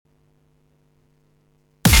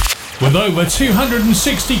With over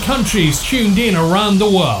 260 countries tuned in around the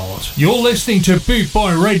world, you're listening to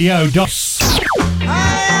BootboyRadio.com.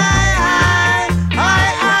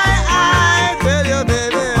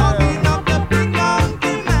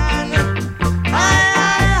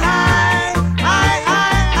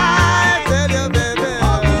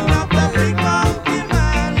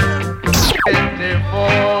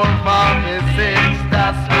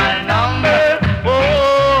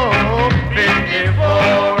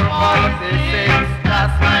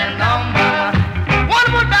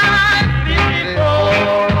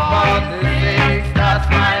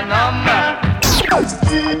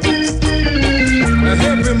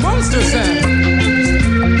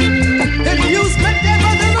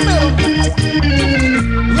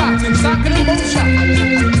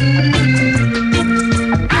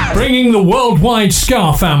 Bringing the worldwide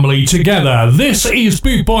ska family together, this is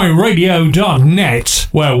BootboyRadio.net,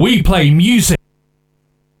 where we play music.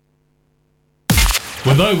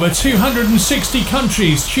 With over 260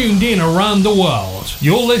 countries tuned in around the world,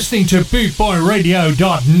 you're listening to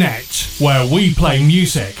BootboyRadio.net, where we play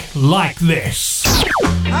music like this.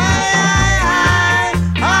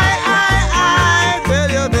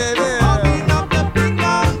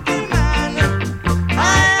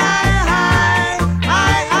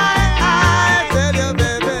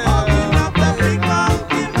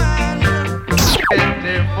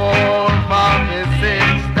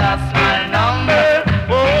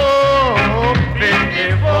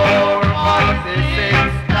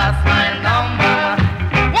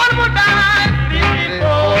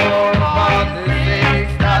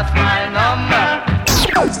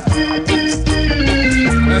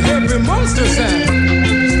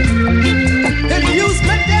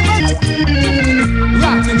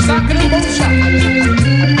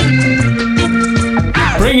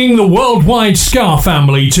 Bringing the worldwide ska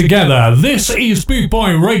family together, this is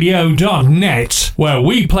BootboyRadio.net, where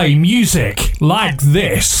we play music like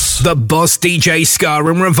this. The Boss DJ Ska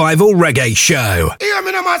and Revival Reggae Show. Hear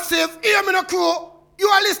me no massive, hear me no crew. You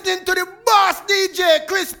are listening to the Boss DJ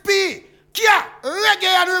Chris P. Yeah, Reggae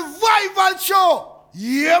and Revival Show.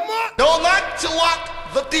 Yeah, man. No matter what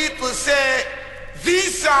the people say,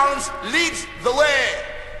 these sounds leads the way.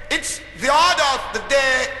 It's the order of the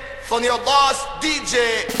day from your Boss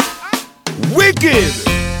DJ. Wicked.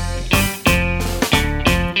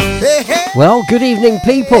 Hey, hey. Well, good evening,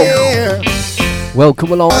 people. Yeah.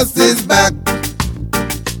 Welcome along. Boss is back.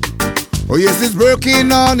 Oh yes, he's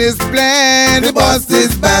working on his plan. The boss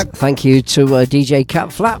is back. Thank you to DJ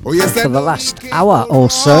Cat Flap Oh yes, for the last hour or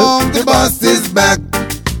so. The boss is back.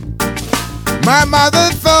 My mother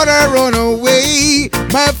thought I run away.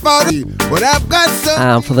 My father, but I've got some.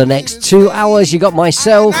 And for the next 2 hours, you got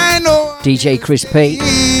myself, I know DJ Chris P.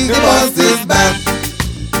 the boss is back.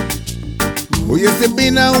 Oh yes, it's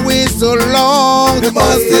been away so long. The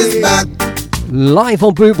boss is back. Live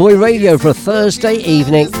on Bootboy Radio for a Thursday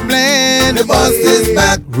evening. Plan, the boss is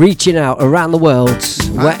back. Reaching out around the world,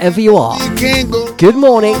 wherever you are. We can't go. Good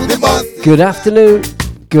morning, The boss. good afternoon,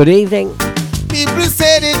 good evening. People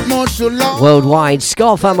said it much too long. Worldwide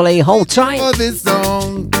Ska family, hold tight. For this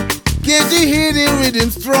song. Can't you hear the rhythm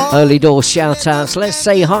strong? Early door shout outs. Let's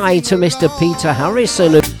say hi to Mr. Peter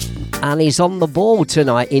Harrison. And he's on the ball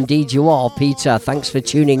tonight. Indeed you are, Peter. Thanks for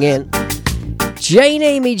tuning in.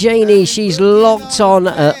 Janie, me Janie, she's locked on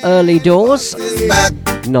early doors.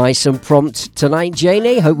 Nice and prompt tonight,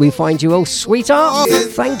 Janie. Hope we find you well, sweetheart.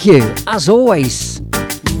 Thank you, as always,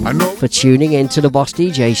 for tuning in to the Boss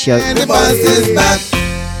DJ Show. The boss is back.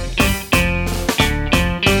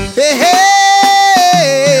 Hey, hey.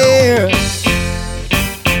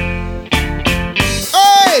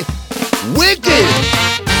 Hey, wicked.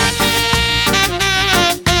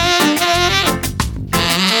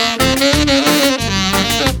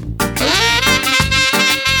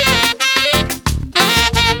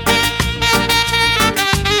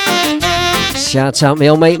 Shout out my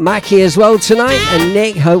old mate Mackie as well tonight. And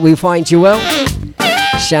Nick, hope we find you well.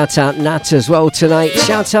 Shout out Nat as well tonight.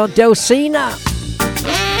 Shout out Delsina.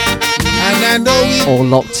 And I know we All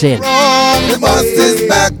locked in. wrong. The boss is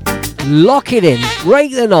back. Lock it in.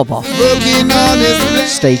 Break the knob off. Working on his plan.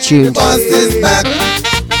 Stay The tuned. boss is back.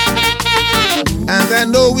 And I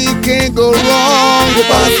know we can't go wrong. The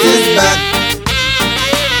boss is back.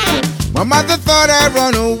 My mother thought I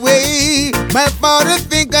run away. My father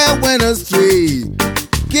think I went astray.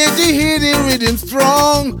 Can't you hear the rhythm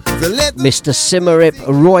strong? So let the Mr. Simmerip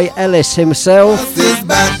Roy Ellis himself. boss is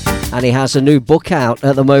back. And he has a new book out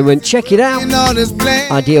at the moment. Check it out. Working on his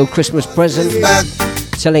plan. Ideal Christmas present. Back.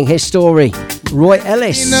 Telling his story. Roy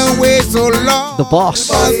Ellis, Been away so long. the boss.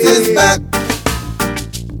 The boss is back.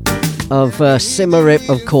 of Simmer Rip,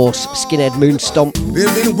 of course, Skinhead Moonstomp.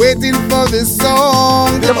 We've been waiting for this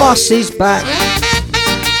song. The boss is back.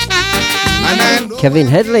 Kevin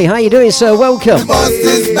Headley, how you doing, sir? Welcome.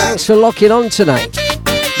 Thanks for locking on tonight.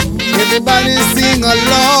 Everybody sing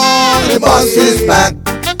along. The boss is back.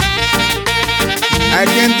 I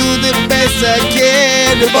can do the best I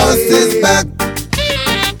can. The boss is back.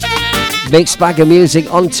 Mixed bag of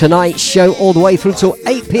music on tonight's show all the way through till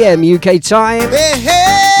 8 p.m. UK time. Hey, hey,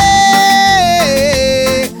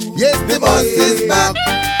 yes, the boss is back.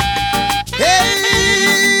 Hey,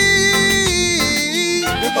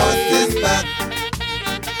 the boss is back.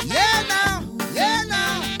 Yeah, now, yeah,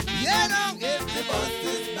 now, yeah, now, yes, the boss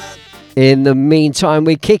is back. In the meantime,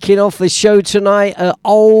 we're kicking off the show tonight,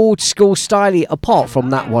 old school style, apart from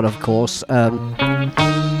that one, of course,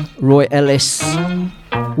 Roy Ellis.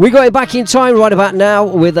 We got it back in time right about now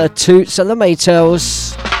with Toots and the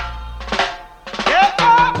Maytals.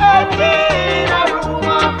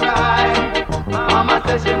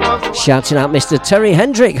 Shouting out Mr. Terry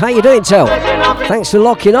Hendrick. How you doing, Tel? Thanks for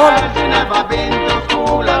locking on.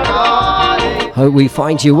 Hope we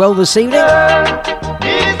find you well this evening.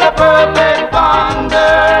 He's a perfect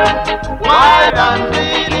wonder. Wild and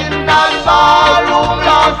leading that ballroom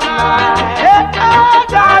last night.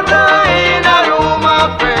 In a room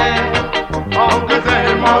of friends. Uncle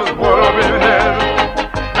Sam was whirling head.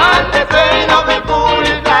 And the saying of the fool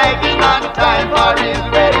is like it's not time for his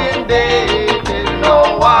wedding day. It is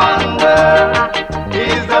no wonder.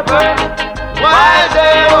 He's a bird. While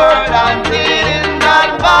they were dancing in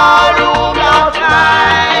that ballroom last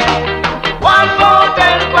night. One more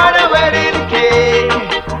time for the wedding cake.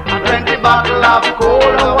 And 20 bottles of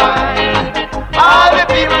cola wine. All the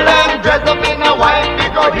people them dressed up in a white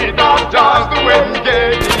because he thought just the wedding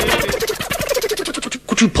cake.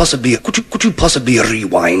 Could you possibly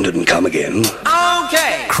rewind and come again?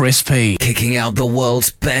 Okay. Chris P kicking out the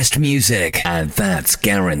world's best music, and that's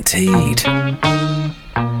guaranteed.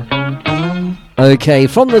 Okay,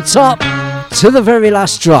 from the top to the very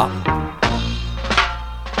last drop.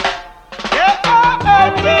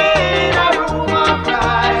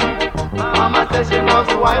 Mama says she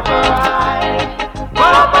must wipe her eye.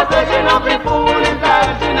 Papa says she not be fooling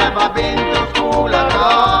that she never been to school at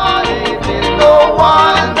all. It is no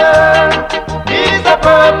wonder he's a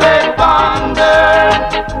perfect wonder.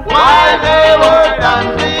 While they were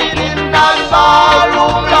dancing in that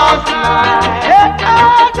ballroom last night,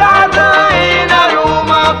 in a room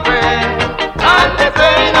of friends, and the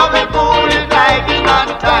saying of the fool is like it's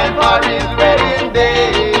not time for his wedding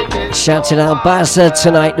day. Shouting out Bazza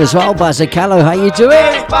tonight as well. Bazza Callow, how you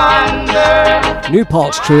doing? New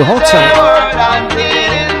Park's True Hot Tank.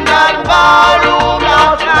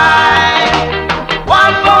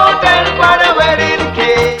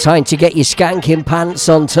 Time to get your skanking pants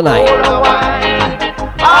on tonight.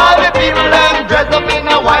 All the people them dressed up in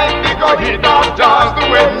a white because he not just the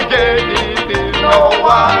wedding cake. It is no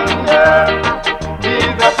wonder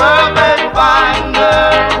he's a perfect wonder.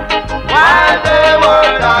 While they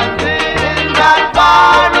were dancing in that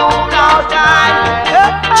ballroom last night,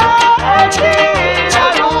 in a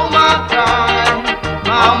room of crime,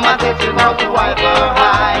 Mama said she must wipe her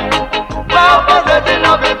eye. Papa said she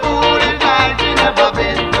not be foolish like she never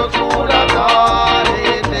been to school at all.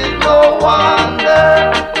 It is no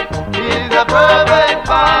wonder he's a perfect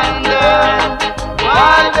wonder.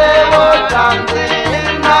 While they were dancing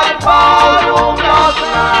in that ballroom last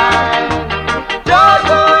night, just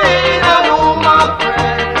in a room of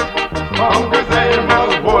friends, Uncle Sam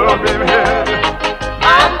was full of his head.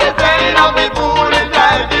 And the saying of the fool is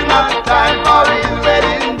like it's not time for his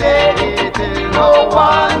wedding day. It is no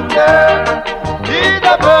wonder he's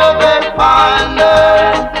a perfect wonder.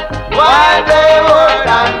 While they were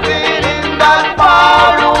dancing in that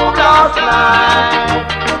ballroom last night,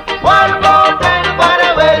 one more time for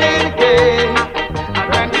the wedding cake,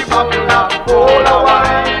 and 20 bottles of cola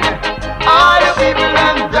wine. All the people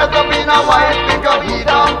them dressed up in a white because he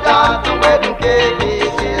don't dance the wedding cake.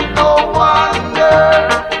 It is no wonder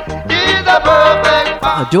he's a perfect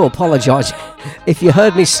I do apologise if you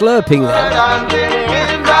heard me slurping there.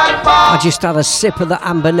 I just had a sip of the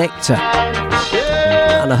amber nectar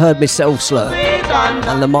and I heard myself slurp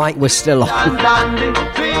and the mic was still on.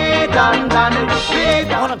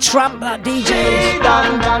 What a tramp that DJ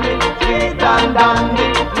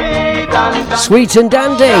is. Sweet and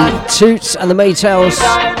dandy, Toots and the Maytals.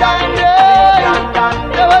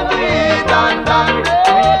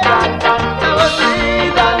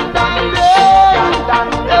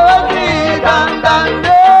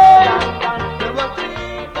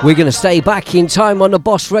 We're going to stay back in time on the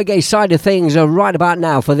Boss Reggae side of things right about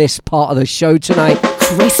now for this part of the show tonight.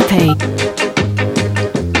 Crispy.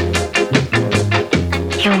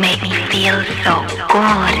 You make me feel so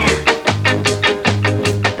good.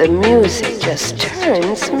 The music just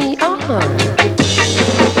turns me on.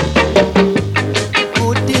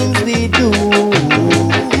 Good things we do,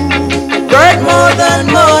 worth more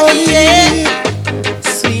than money, yeah.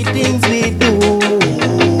 Sweet things we do,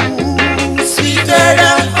 sweeter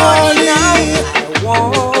than honey. I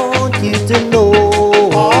want you to know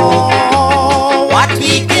what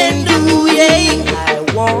we can do, yeah.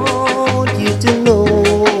 I want you to know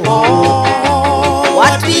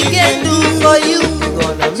what we can do for you.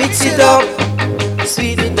 Gonna mix it up,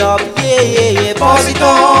 sweet it up, yeah, yeah, yeah. Pass it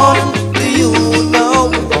on to you now.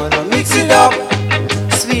 We're gonna mix it up,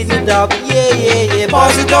 sweet it up, yeah, yeah, yeah.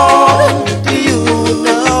 Pass it on to you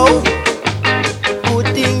now. Good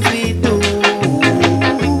things we do,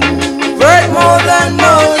 worth more than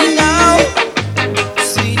money now.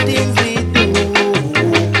 Sweet things we do,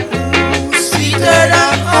 sweeter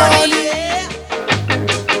than honey.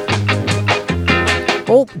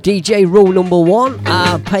 Oh, DJ rule number 1,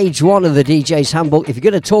 page 1 of the DJ's handbook. If you're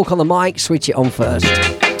going to talk on the mic, switch it on first.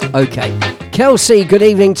 Okay. Kelsey, good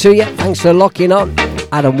evening to you. Thanks for locking on.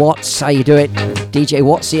 Adam Watts, how you doing? DJ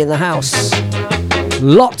Wattsy in the house.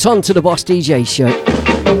 Locked on to the Boss DJ show. I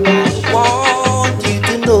want you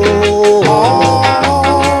to know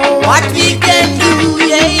what we can do,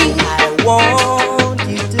 yeah. I want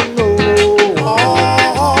you to know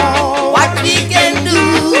what we can do.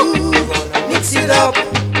 Gonna mix it up,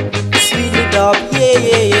 sweet it up, yeah,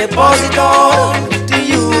 yeah, yeah. Pass it on to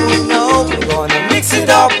you now. We're gonna mix it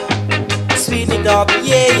up, sweet it up,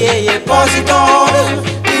 yeah, yeah, yeah. Pass it on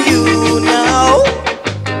to you now.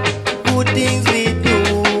 Good things we do,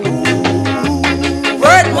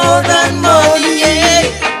 worth more than money, yeah.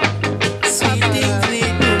 Sweet things we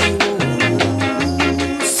do,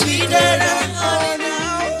 sweeter than honey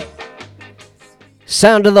now.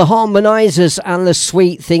 Sound of the harmonizers and the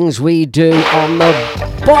sweet things we do on the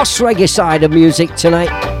Boss Reggae side of music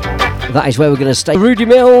tonight. That is where we're going to stay. Rudy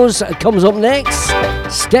Mills comes up next.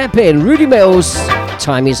 Step in, Rudy Mills.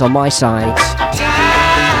 Time is on my side.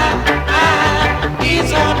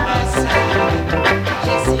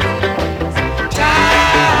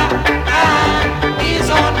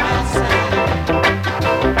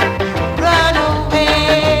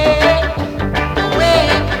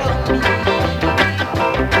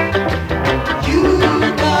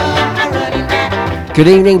 Good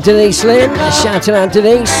evening, Denise Lynn. Shouting out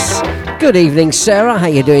Denise. Good evening, Sarah. How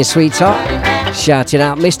you doing, sweetheart? Shouting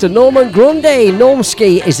out Mr. Norman Grundy.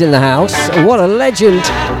 Normski is in the house. What a legend.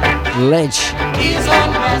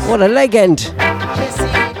 What a legend.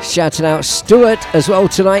 Shouting out Stuart as well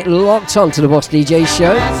tonight. Locked on to the Boss DJ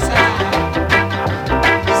show.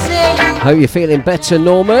 Hope you're feeling better,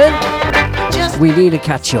 Norman. We need a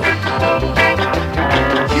catch up.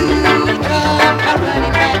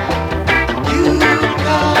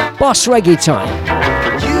 Boss Reggae time.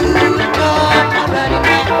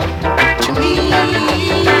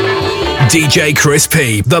 DJ Chris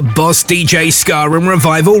P, the Boss DJ Ska and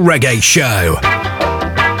Revival Reggae Show.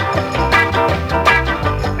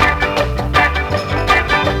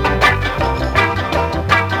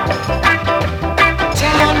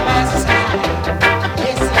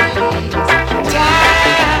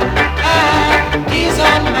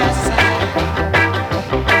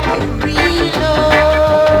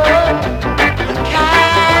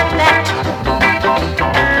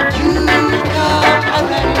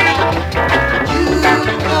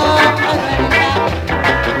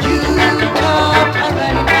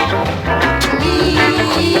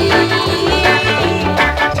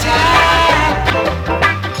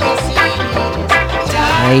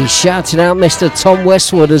 Hey, shouting out Mr. Tom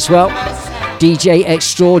Westwood as well. DJ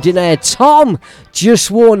extraordinaire. Tom just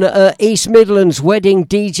won East Midlands Wedding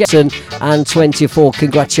DJ and 24.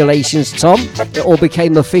 Congratulations, Tom. It all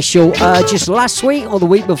became official just last week or the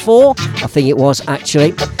week before. I think it was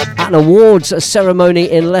actually. At an awards ceremony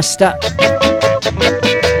in Leicester.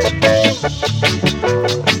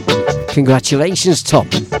 Congratulations, Tom.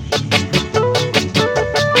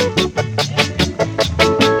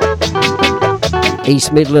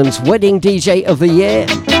 East Midlands Wedding DJ of the Year.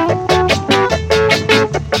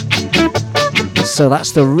 So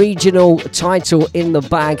that's the regional title in the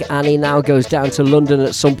bag, and he now goes down to London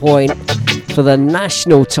at some point for the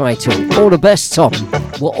national title. All the best, Tom.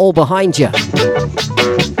 We're all behind you.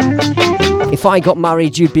 If I got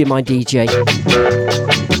married, you'd be my DJ.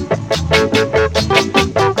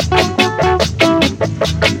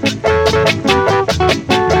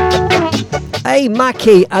 Hey,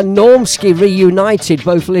 Mackie and Normski reunited,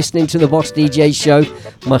 both listening to the Boss DJ show.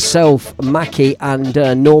 Myself, Mackie and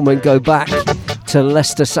Norman go back to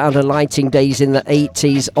Leicester Sound and Lighting days in the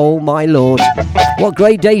 80s. Oh my lord, what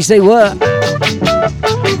great days they were.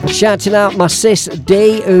 Shouting out my sis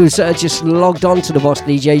D, who's just logged on to the Boss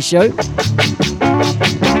DJ show.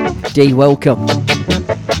 D, welcome.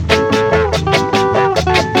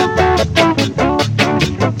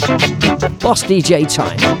 Boss DJ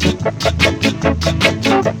time.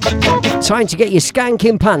 Time to get your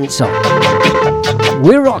skanking pants on.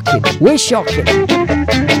 We're rocking, we're shocking.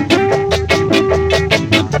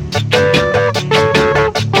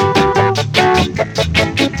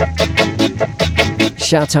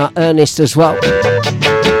 Shout out Ernest as well.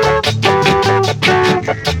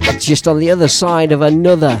 Just on the other side of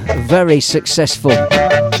another very successful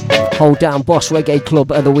Hold Down Boss Reggae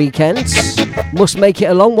Club at the weekends. Must make it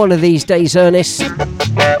along one of these days, Ernest.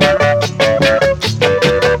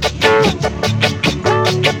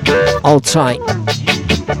 Hold tight.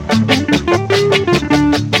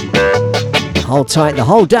 Hold tight, the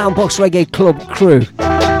Hold Down Boss Reggae Club crew.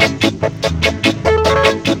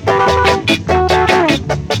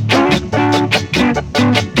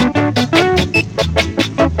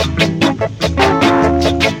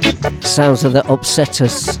 Sounds of the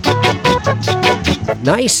Upsetters.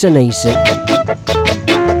 Nice and easy.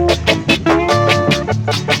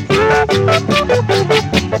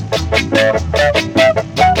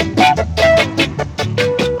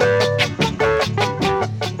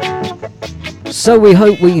 So we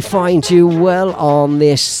hope we find you well on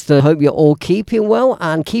this. I hope you're all keeping well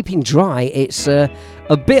and keeping dry. It's a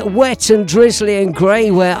bit wet and drizzly and grey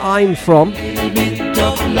where I'm from.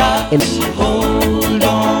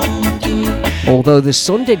 Although the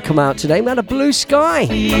sun did come out today, we had a blue sky.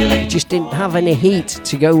 Just didn't have any heat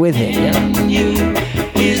to go with it. Yeah?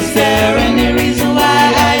 Is there any reason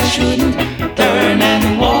why I shouldn't turn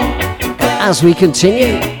and walk? As we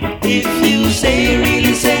continue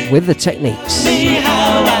with the techniques. See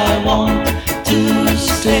how I want to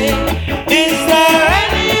stay. Is there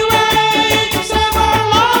any way to save our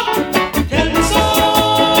love? Tell me so.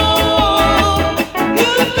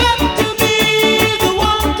 You've got to be the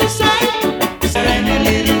one to say. Is there any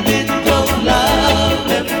little bit of love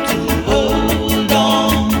left to hold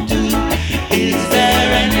on to? Is there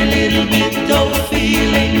any little bit of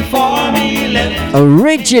feeling for me left?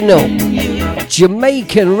 Original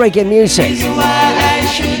Jamaican reggae music. Is why I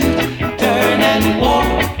shouldn't turn and walk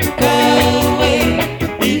away.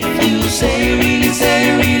 If you say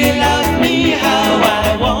really love me, how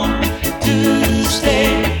I want to stay.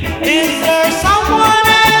 Is there someone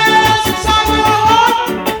else inside your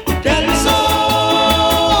heart? Tell me so.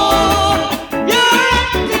 You're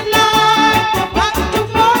acting like I've got to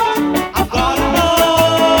know. I've got to know.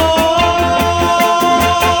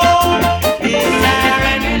 Is there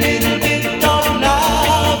any little bit of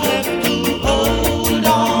love left to hold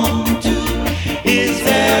on to? Is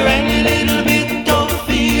there any little bit of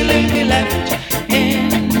feeling left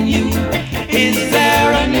in you? Is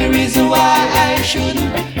there any reason why I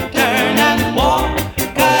shouldn't turn and walk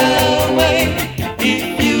away?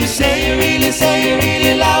 If you say you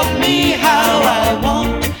really love me, how I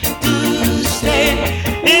want to stay.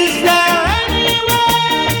 Is there any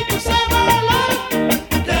way to save our love?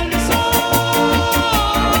 Tell me so.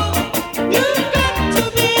 You've got to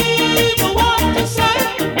be the one to say.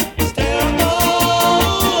 Stay or go.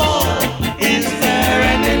 Is there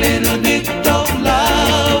any little bit of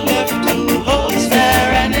love left to hold? Is there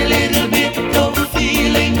any little bit of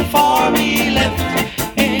feeling for me left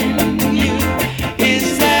in you?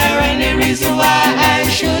 Is there any reason why I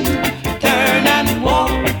shouldn't turn and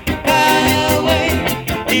walk away?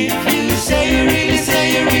 If you say you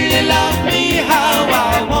really love me, how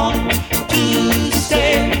I want to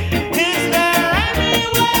stay. Is there any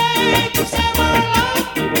way to save our love?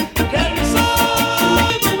 Tell me so.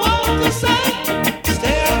 The one to say,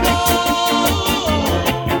 stay or go.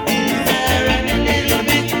 Is there any little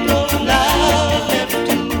bit of love left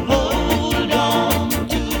to hold on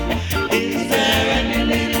to? Is there any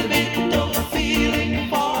little bit of feeling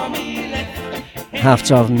for me left? Have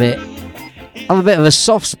to admit, I have a bit of a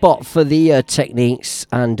soft spot for the techniques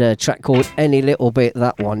and a track called Any Little Bit,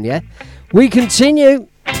 that one, yeah? We continue.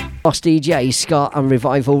 Boss DJ, Ska and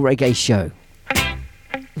Revival Reggae Show.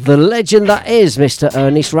 The legend that is Mr.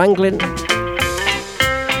 Ernest Wranglin.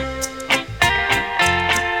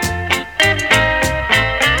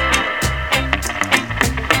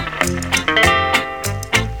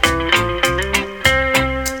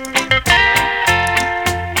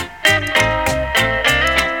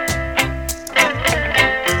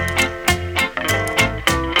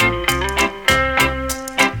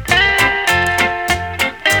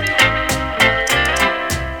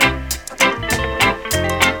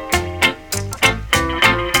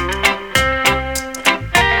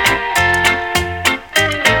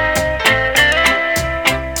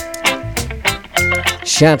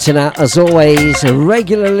 Shouting out, as always, a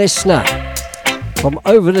regular listener from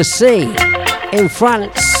over the sea in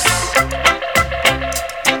France.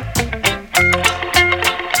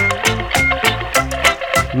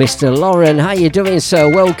 Mr. Lauren, how you doing,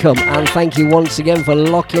 sir? Welcome, and thank you once again for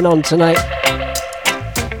locking on tonight.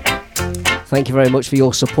 Thank you very much for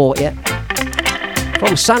your support, yeah?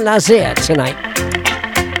 From Saint-Nazaire tonight.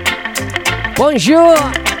 Bonjour!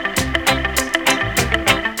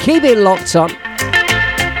 Keep it locked on.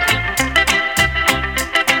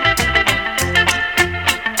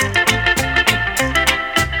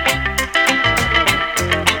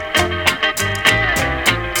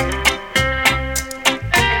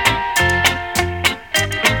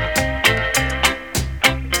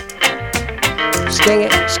 Sking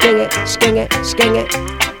it, sking it, sking it, sking it.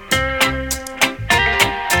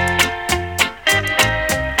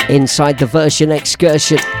 Inside the version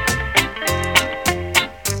excursion.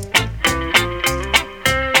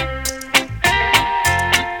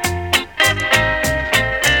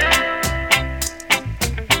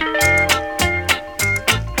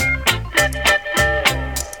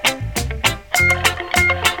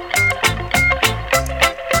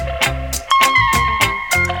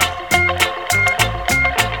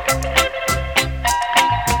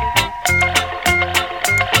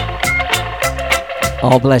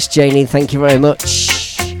 Oh, bless Janie, thank you very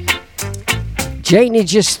much. Janie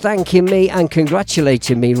just thanking me and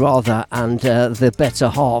congratulating me, rather, and the better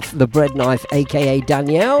half, the bread knife, aka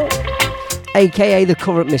Danielle, aka the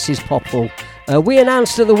current Mrs. Popple. We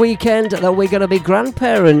announced at the weekend that we're going to be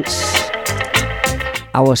grandparents.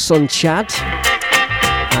 Our son Chad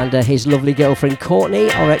and his lovely girlfriend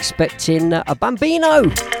Courtney are expecting a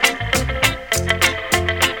bambino,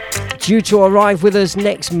 due to arrive with us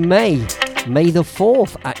next May the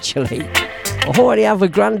 4th, actually. I already have a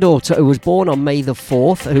granddaughter who was born on May the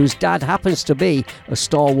 4th, whose dad happens to be a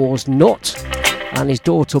Star Wars nut, and his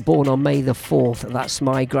daughter born on May the 4th. That's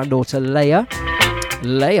my granddaughter Leia.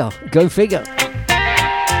 Leia, go figure.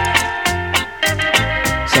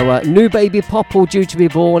 So new baby Popple due to be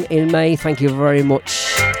born in May. Thank you very much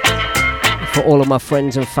for all of my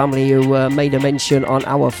friends and family who made a mention on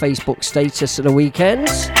our Facebook status at the weekend,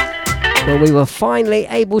 when we were finally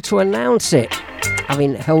able to announce it,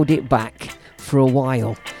 having held it back for a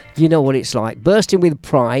while. You know what it's like, bursting with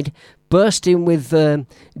pride, bursting with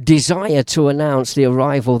desire to announce the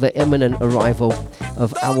arrival, the imminent arrival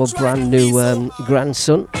of our brand new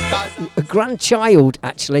grandson, a grandchild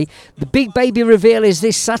actually. The big baby reveal is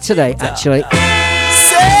this Saturday actually.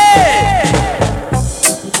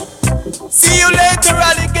 See you later,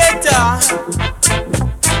 alligator.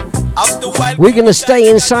 We're going to stay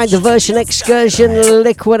inside the version excursion,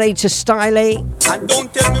 Liquidator Styley.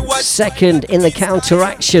 Second in the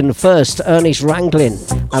counteraction, first Ernest Wrangling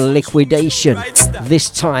and Liquidation. This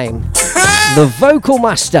time, the vocal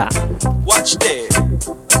master, Watch there.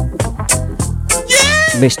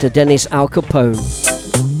 Mr. Dennis Al Capone.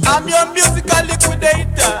 I'm your musical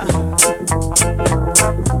liquidator,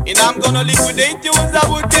 and I'm gonna liquidate you as I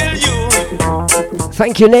will tell you.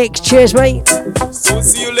 Thank you, Nick. Cheers, mate. So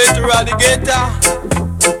see you later, alligator.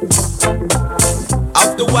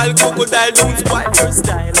 After a while, crocodile don't spoil your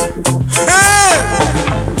style.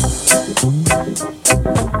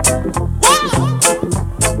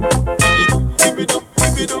 Give it up,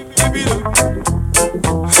 give it up, give it up.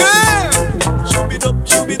 Shove it up,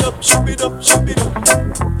 shove it up, shove it up, shove it up,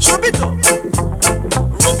 shove it up.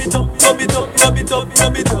 Rub it up, rub it up, rub it up,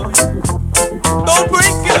 rub it up. Don't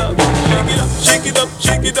break it up. Shake it up,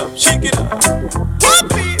 shake it up, shake it up.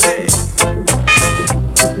 Whoopee!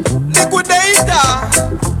 Liquidator,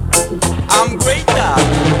 I'm greater.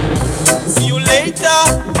 See you later.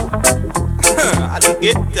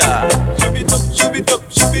 Alligator. Shove it up, shove it up,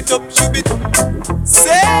 shove it up, shove it up.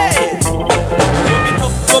 Say! Rub it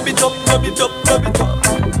up, rub it up, rub it up, rub it up.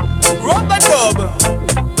 Rub a dub.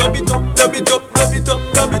 Rub it up, rub it up, rub it up,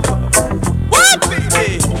 rub it up.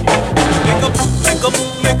 Whoopee! Make a move, make a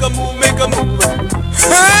move, make a move, make a move.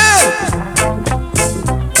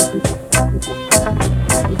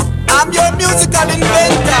 I'm your musical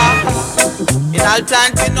inventor. In all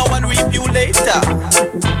time, you know and reap you later.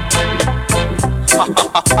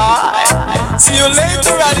 See you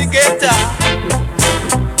later, alligator.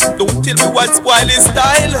 Don't tell me what spoil his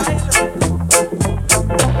style,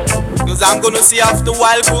 'cause I'm gonna see after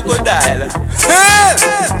wild crocodile.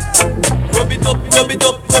 Rub it up, rub it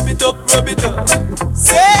up, rub it up, rub it up.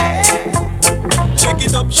 Say, shake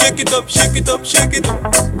it up, shake it up, shake it up, shake it up.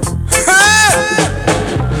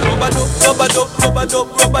 Rub it up, rub it up, rub it up,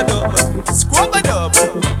 rub it up. Scrub it up.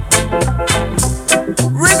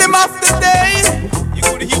 Rhythm of the day. You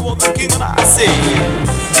could hear know the king and I say.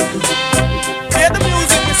 Hear the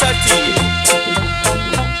music, Mr. T.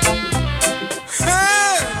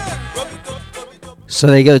 So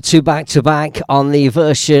there you go, two back to back on the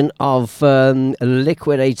version of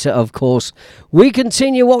Liquidator, of course. We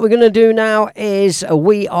continue. What we're going to do now is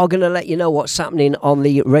we are going to let you know what's happening on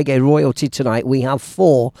the Reggae Royalty tonight. We have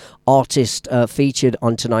 4 artists featured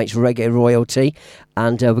on tonight's Reggae Royalty,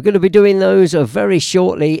 and we're going to be doing those very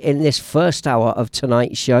shortly in this first hour of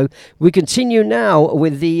tonight's show. We continue now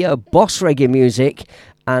with the Boss Reggae music.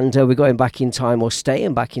 And we're going back in time, or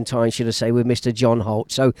staying back in time, should I say, with Mr. John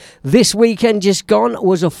Holt. So this weekend just gone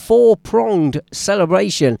was a 4-pronged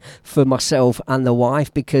celebration for myself and the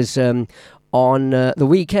wife, because on the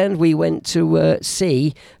weekend we went to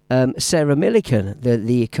see Sarah Millican,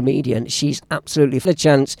 the comedian. She's absolutely for the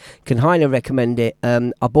chance. Can highly recommend it.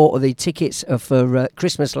 I bought her the tickets for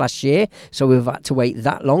Christmas last year, so we've had to wait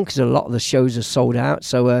that long because a lot of the shows are sold out.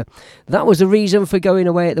 So that was the reason for going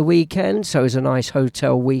away at the weekend. So it was a nice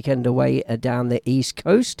hotel weekend away down the East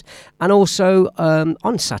Coast. And also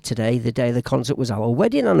on Saturday, the day of the concert, was our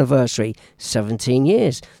wedding anniversary, 17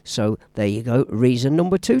 years. So there you go, reason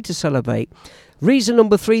number 2 to celebrate. Reason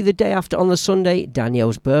number 3, the day after on the Sunday,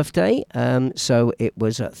 Danielle's birthday. So it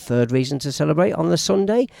was a third reason to celebrate on the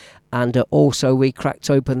Sunday. And also we cracked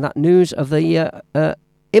open that news of the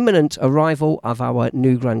imminent arrival of our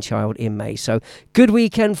new grandchild in May. So good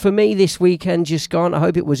weekend for me this weekend just gone. I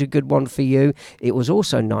hope it was a good one for you. It was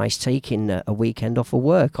also nice taking a weekend off of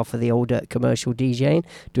work, off of the old commercial DJing,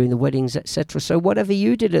 doing the weddings, etc. So whatever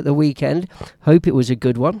you did at the weekend, hope it was a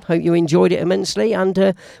good one. Hope you enjoyed it immensely. And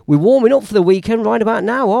we're warming up for the weekend right about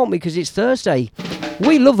now, aren't we? Because it's Thursday.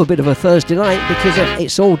 We love a bit of a Thursday night because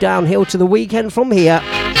it's all downhill to the weekend from here.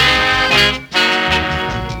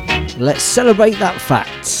 Let's celebrate that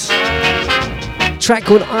fact. Track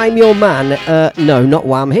called I'm Your Man. No, not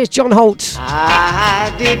Wham. Here's John Holt.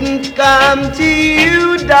 I didn't come to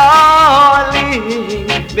you, darling,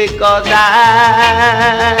 because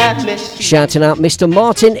I miss you. Shouting out Mr.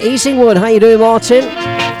 Martin Easingwood. How you doing, Martin?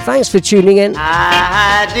 Thanks for tuning in.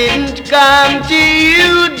 I didn't come to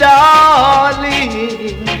you,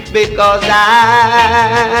 darling, because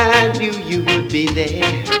I knew you would be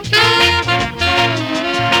there.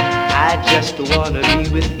 I just wanna be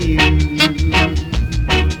with you,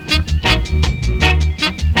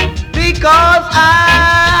 because I'm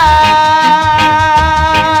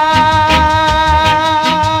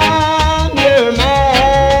your man.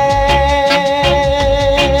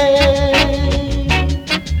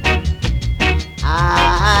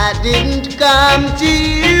 I didn't come to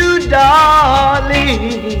you,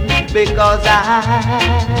 darling, because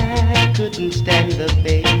I couldn't stand the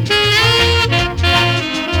pain.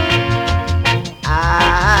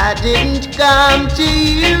 I didn't come to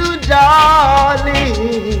you,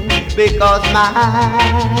 darling, because my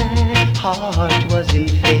heart was in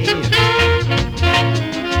fear.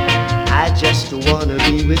 I just wanna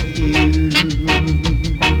be with you,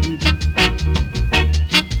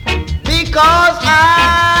 because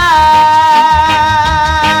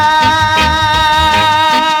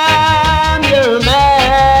I'm your man.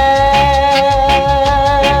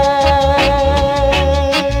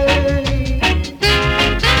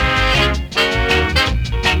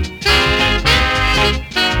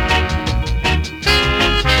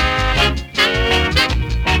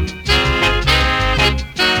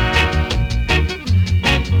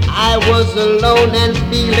 Alone and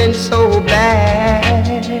feeling so bad.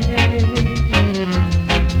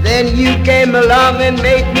 Then you came along and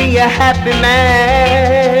made me a happy man.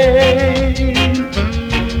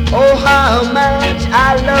 Oh, how much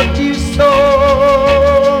I love you so.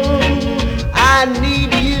 I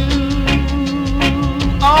need you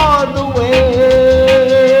all the way.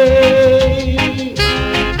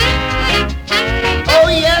 Oh,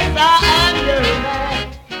 yes, I am your man.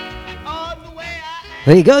 All the way I am.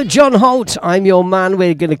 There you go, John Holt, I'm Your Man.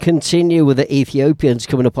 We're going to continue with the Ethiopians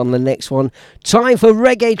coming up on the next one. Time for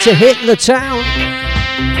reggae to hit the town.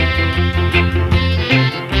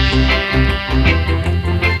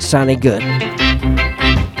 Sounding good.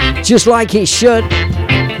 Just like it should.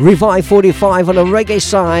 Revive 45 on the reggae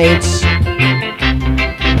sides.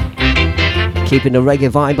 Keeping the reggae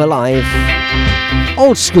vibe alive.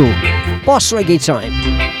 Old school. Boss reggae time.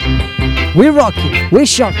 We're rocking. We're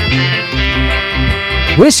shocking.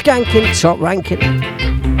 We're skanking, top ranking.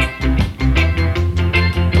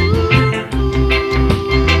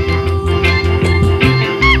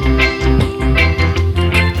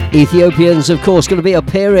 Ethiopians, of course, going to be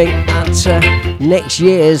appearing at next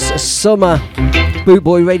year's Summer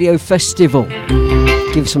Bootboy Radio Festival.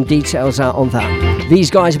 Give some details out on that. These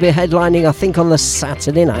guys will be headlining, I think, on the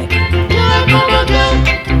Saturday night.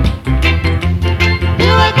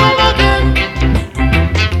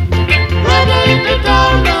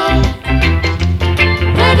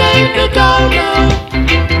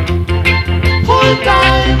 Full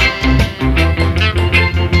time,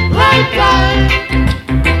 right time,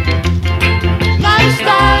 nice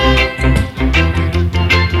time.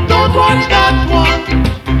 Don't watch that one,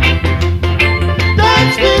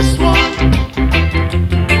 dance this one.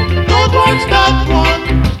 Don't watch that one,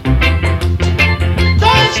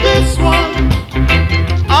 dance this one.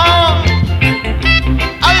 Oh,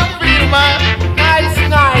 how you feel, man? Nice,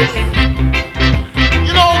 nice.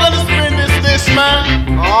 You know I'm gonna spin this man.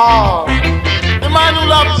 Oh. The man who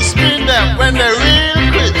loves to spin them when they're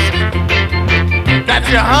real crisp. That's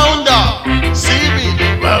your hound dog. See me?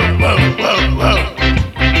 Whoa, whoa, whoa, whoa.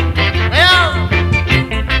 Yeah.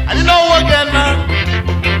 And you know what again, man?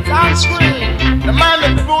 Sounds screen. The man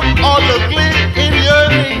that put all the glue in your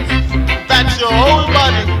earrings. That's your whole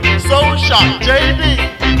body. So sharp, JD.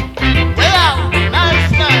 Well,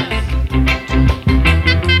 nice, nice.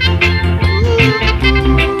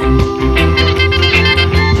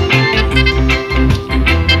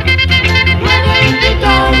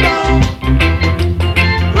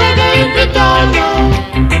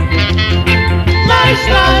 Nice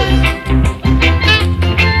night,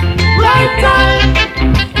 right time.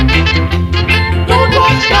 Don't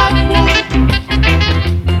watch that one,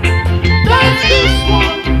 dance this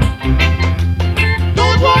one.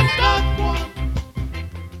 Don't watch that one.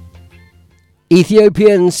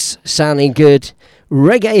 Ethiopians sounding good.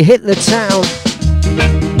 Reggae hit the town.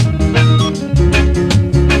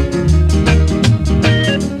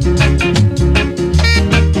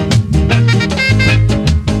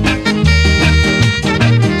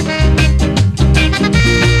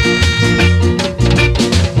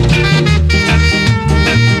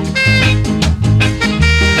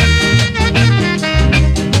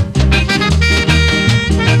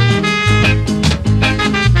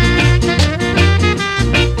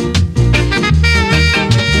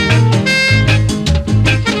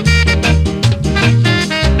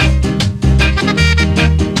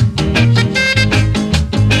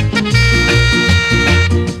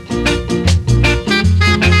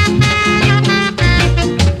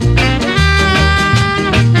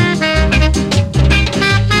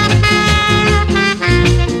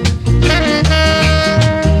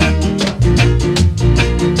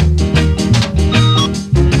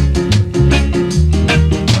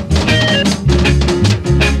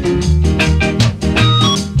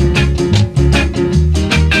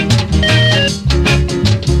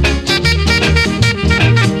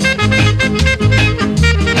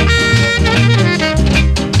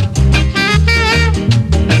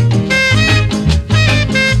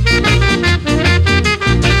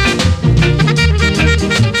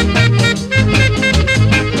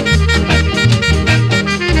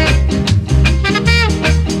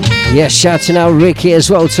 Yes, shouting out Ricky as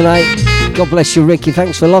well tonight. God bless you, Ricky.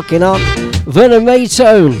 Thanks for locking on. Vernon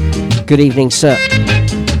Maytone. Good evening, sir.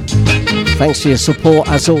 Thanks for your support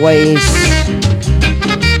as always.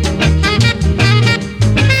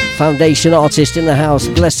 Foundation artist in the house.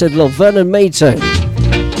 Blessed love. Vernon Maytone.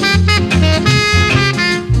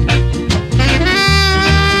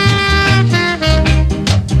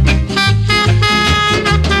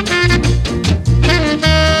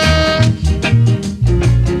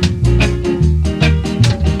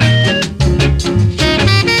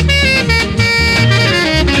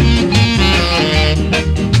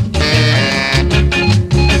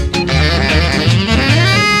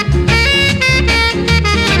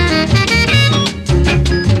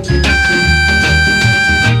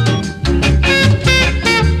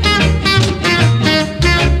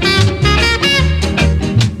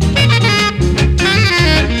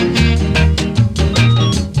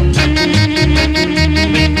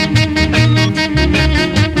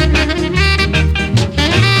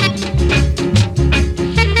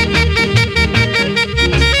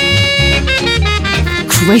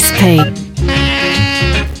 Crispy.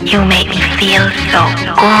 You make me feel so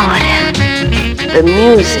good. The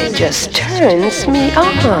music just turns me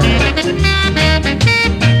on.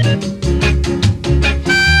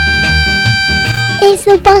 It's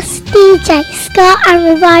the Boss DJ Ska and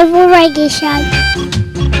Revival Reggae Show.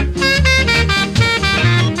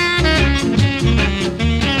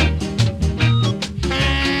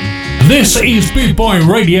 This is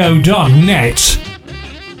BootboyRadio.net.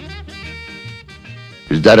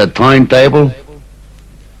 Is that a timetable?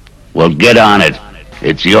 Well, get on it.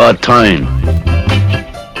 It's your time.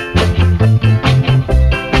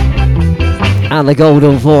 And the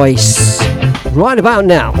golden voice Right about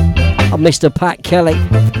now, I'm Mr. Pat Kelly.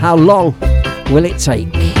 How long will it take?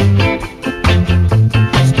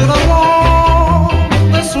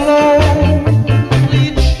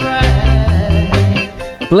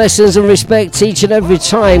 Blessings and respect each and every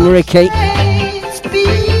time, Ricky.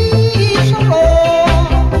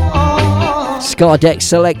 Scar Deck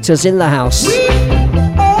selectors in the house.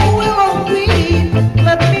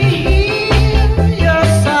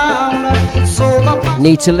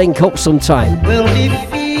 Need to link up sometime.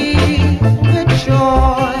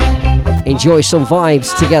 Enjoy some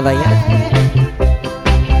vibes together, yeah?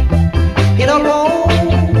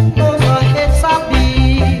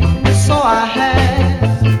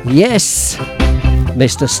 Yes,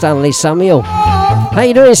 Mr. Stanley Samuel. How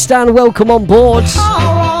you doing, Stan? Welcome on board. It's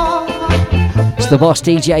the Boss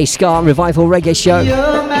DJ Ska Revival Reggae Show.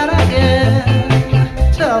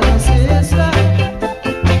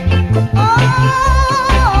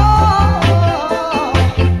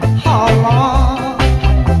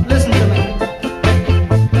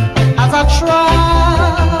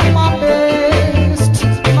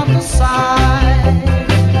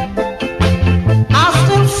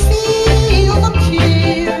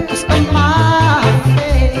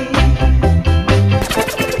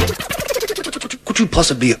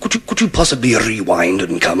 Could you possibly rewind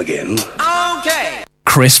and come again? Okay.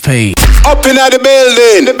 Crispy. Up in the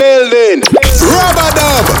building. Rubber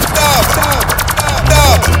dub.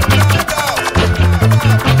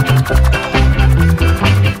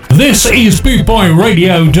 This is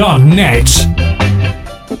bootboyradio.net.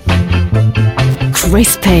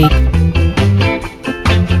 Crispy.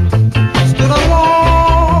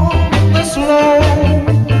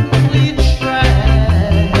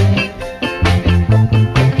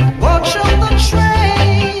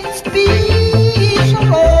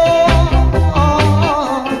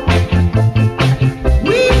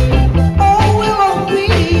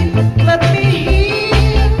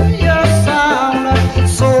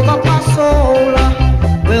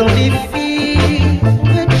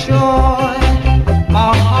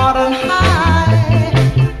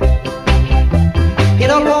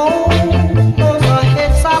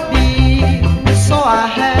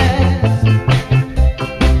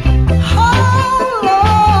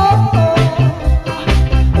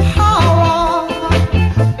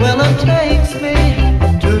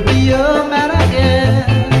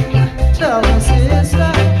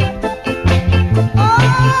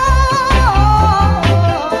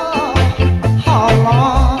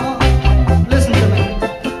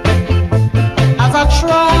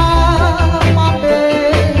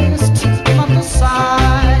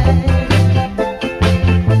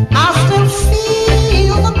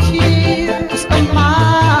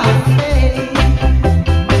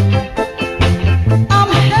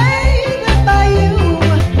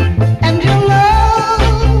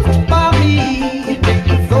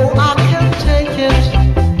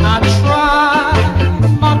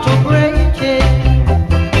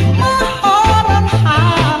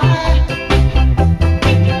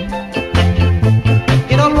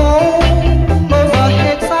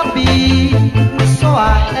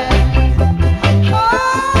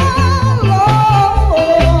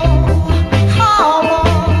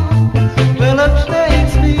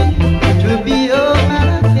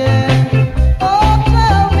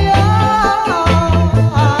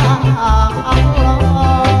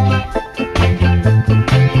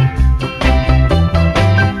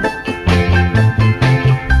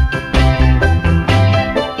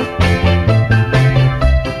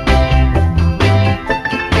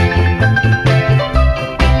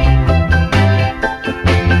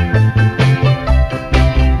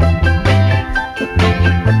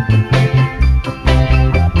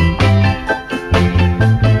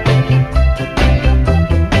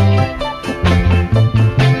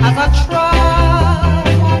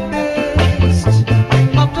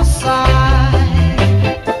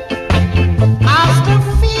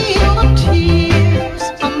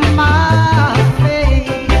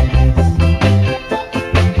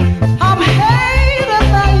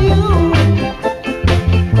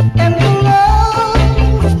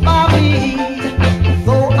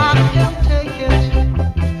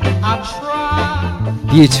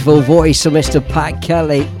 Beautiful voice of Mr. Pat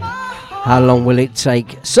Kelly. How long will it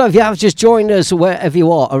take? So if you have just joined us wherever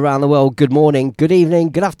you are around the world, good morning, good evening,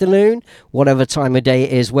 good afternoon, whatever time of day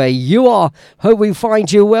it is where you are. Hope we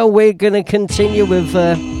find you well. We're going to continue with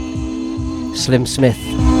Slim Smith.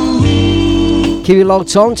 Keep you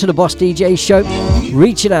logged on to the Boss DJ Show,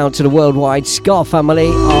 reaching out to the worldwide Ska family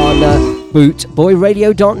on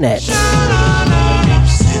bootboyradio.net.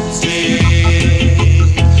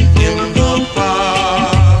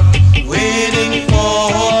 Waiting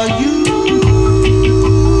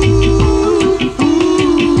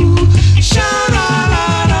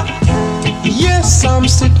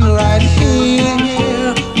right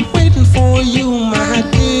here, waiting for you, my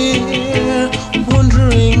dear,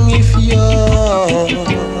 wondering if you're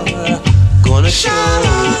gonna show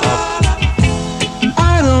up.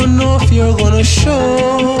 I don't know if you're gonna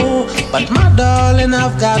show, but my darling,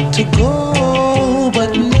 I've got to go.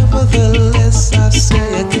 But nevertheless, I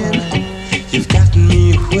say again, you've got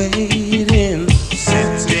me waiting,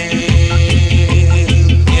 sitting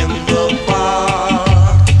in the bar,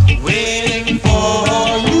 waiting for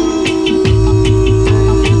you.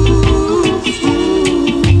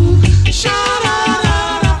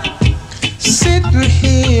 Sitting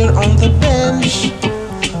here on the bench,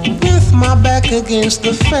 with my back against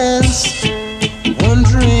the fence,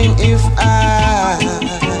 wondering if I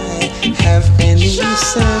have any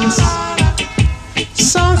sense.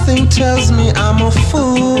 Something tells me I'm a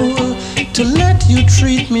fool to let you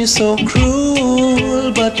treat me so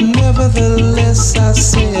cruel, but nevertheless I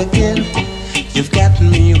say again, you've got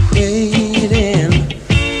me waiting.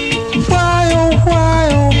 Why, oh, why,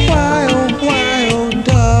 oh, why, oh, why, oh,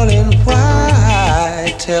 darling,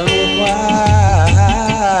 why? Tell me why.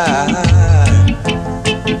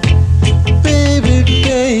 Baby,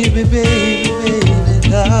 baby, baby, baby,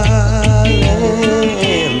 darling,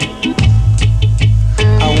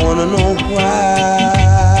 I wanna know why.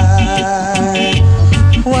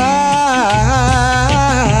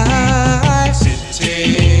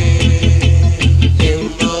 Sitting in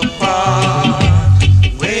the park,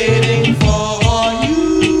 waiting for you.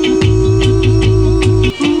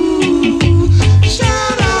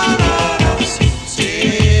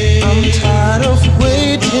 I'm tired of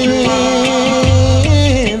waiting.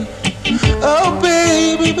 Oh,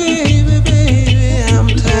 baby, baby, baby, I'm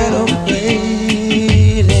tired of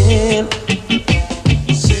waiting.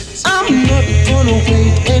 I'm not gonna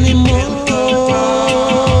wait anymore.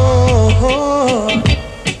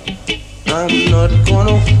 I'm not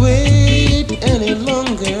gonna wait any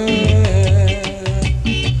longer.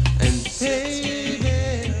 And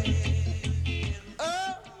baby,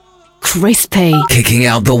 Crispy. Kicking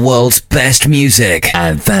out the world's best music,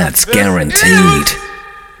 and that's guaranteed.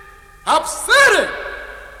 Upset it!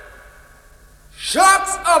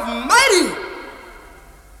 Shots of mighty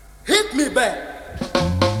hit me back.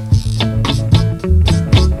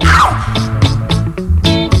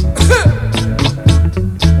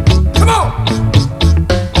 Come on!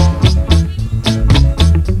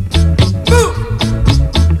 Move!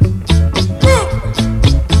 Move!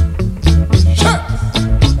 Shots!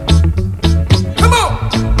 Come on!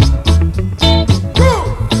 Move!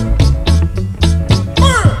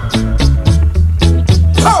 Burn!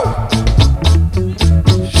 Power!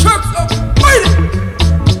 Shots of mighty!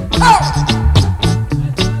 Out!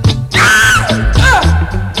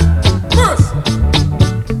 First!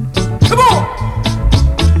 Come on!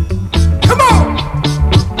 Come on!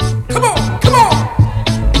 Come on! Come on!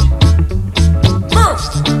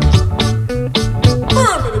 First!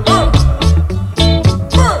 Burn, baby, burn!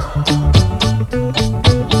 Burn!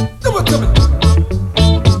 Do it to me!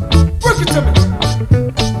 Work it to me!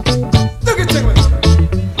 Look it to me!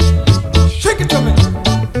 Shake it to me!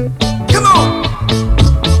 Come on!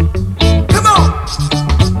 Come on!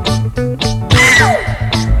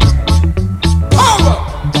 Power!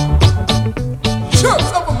 Shots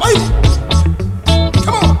of a mighty!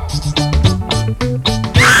 Come on!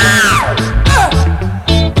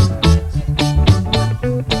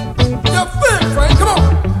 You're big, Frank, come on!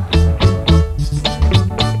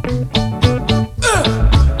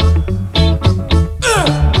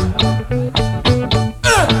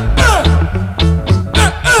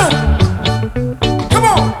 Come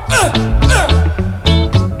on!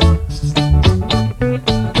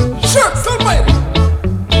 Shots of mighty!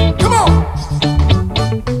 Come on!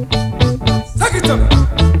 Take it to me!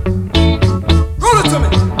 Roll it to me!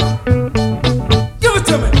 Give it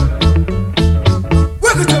to me!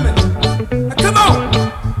 Work it to me! Come on!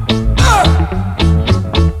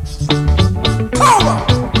 Power!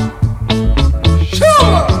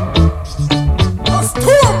 Shower! A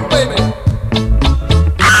storm, baby!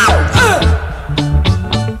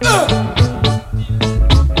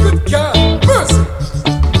 Good God, mercy!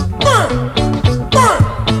 Burn! Burn!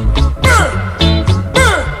 Burn!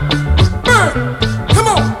 Burn! Burn! Come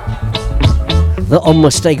on! The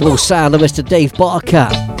unmistakable sound of Mr. Dave Barker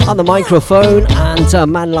on the microphone, and a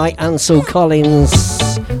man like Ansel Collins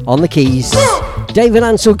on the keys. David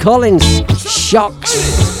Ansel Collins,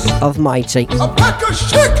 Shocks of Mighty. A pack of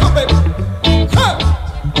shit, baby!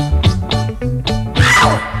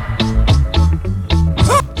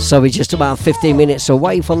 So we're just about 15 minutes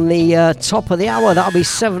away from the top of the hour. That'll be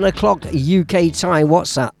 7 o'clock UK time.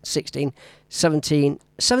 What's that? 16,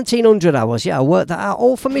 1700 hours. Yeah, I worked that out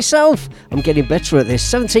all for myself. I'm getting better at this.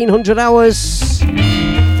 1700 hours.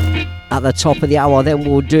 At the top of the hour, then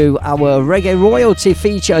we'll do our Reggae Royalty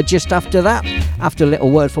feature just after that. After a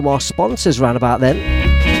little word from our sponsors round about then.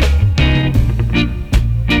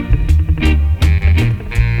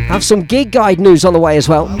 Have some gig guide news on the way as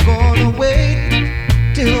well. I'm gonna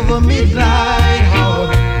wait till the midnight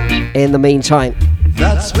hour. In the meantime,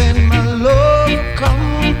 That's when my love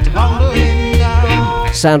comes tumbling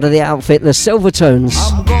down. sound of the outfit, the Silvertones.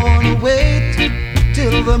 I'm gonna wait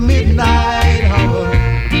till the midnight hour.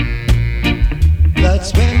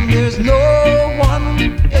 That's when there's no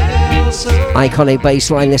one else around. Iconic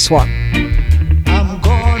bass line, this one. I'm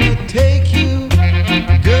gonna take you,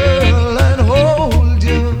 girl, and hold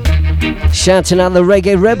you. Shouting out the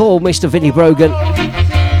Reggae Rebel, Mr. Vinnie Brogan.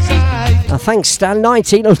 Thanks, Stan.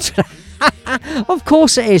 1900. Of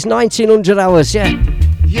course it is. 1900 hours, yeah.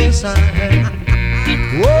 Yes, I have.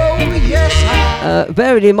 Oh, yes, I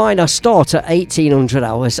Bearing in mind, I start at 1800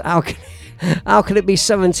 hours. How can it be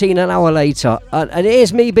 17 an hour later? And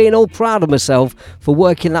here's me being all proud of myself for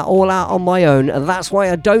working that all out on my own. And that's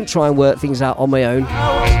why I don't try and work things out on my own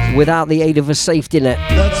without the aid of a safety net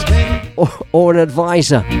or an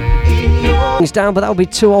advisor. Things down, but that would be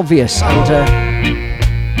too obvious. And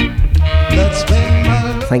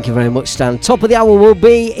thank you very much, Stan. Top of the hour will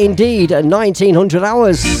be indeed at 1900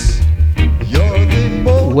 hours.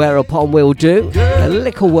 Whereupon we'll do a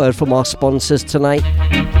little word from our sponsors tonight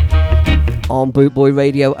on Bootboy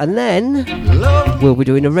Radio, and then we'll be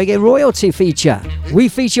doing a Reggae Royalty feature. We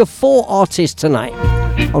feature 4 artists tonight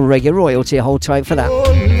on Reggae Royalty. Hold tight for that.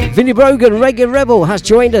 Vinnie Brogan, Reggae Rebel, has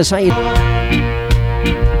joined us. Hey.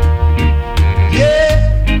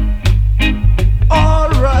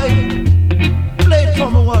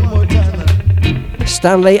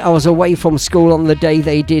 Stanley, I was away from school on the day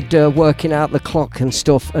they did working out the clock and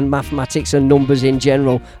stuff and mathematics and numbers in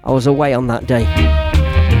general. I was away on that day.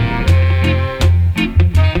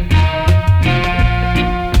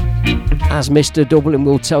 As Mr. Dublin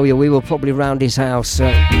will tell you, we were probably round his house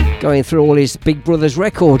going through all his big brother's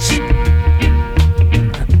records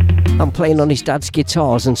and playing on his dad's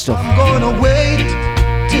guitars and stuff. I'm gonna wait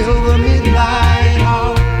till the midnight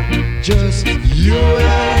hour, just you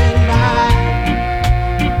and I.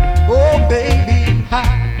 Oh baby,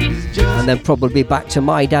 and then probably back to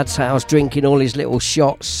my dad's house drinking all his little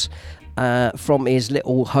shots from his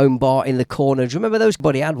little home bar in the corner. Do you remember those?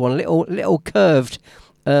 Buddy had one little curved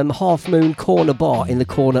half moon corner bar in the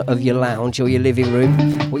corner of your lounge or your living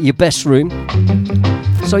room or your best room.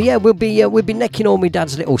 So yeah, we'll be necking all my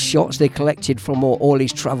dad's little shots they collected from all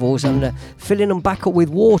his travels and filling them back up with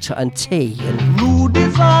water and tea. And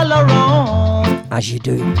Rudy's all around, as you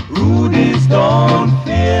do. Rudy's don't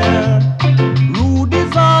fear.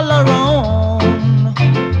 Rudy's all around,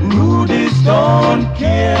 Rudy's don't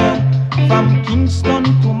care. From Kingston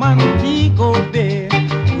to Montego Bay,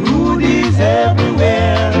 Rudy's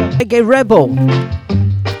everywhere. Reggae Rebel,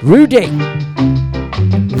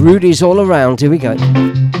 Rudy's all around. Here we go.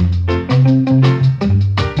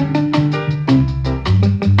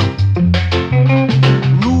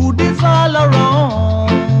 Rudy's all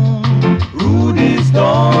around, Rudy's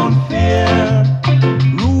don't fear.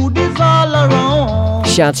 Rudy's all around.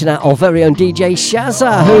 Shouting out our very own DJ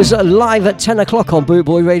Shazza, who's live at 10 o'clock on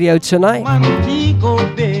Bootboy Radio tonight. Montego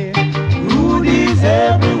Bay, Rudy's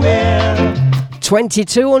everywhere.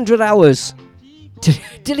 2200 hours. Did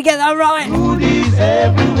I get that right? Rudy's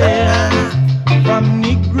everywhere. From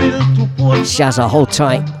Negril to Port Shazza, hold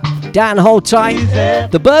tight. Dan, hold tight.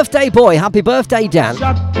 The birthday boy. Happy birthday, Dan.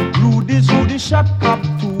 Rudy's shot cop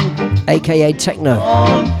too. AKA Techno.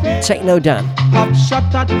 Techno Dan. Cop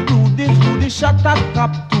shot at Rudy's shot at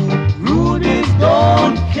cop too. Rudy's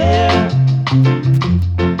don't care.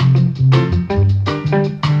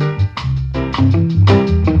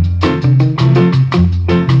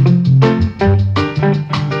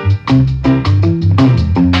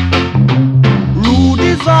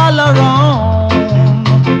 All around,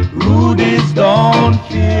 Rudy's don't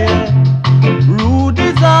fear.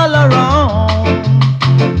 Rudy's all around,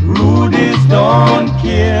 Rudy's don't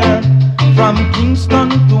care. From Kingston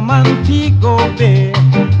to Montego Bay,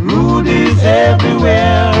 Rudy's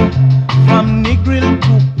everywhere. From Negril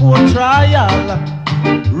to Port Royal,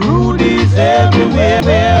 Rudy's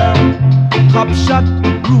everywhere. Cop shot,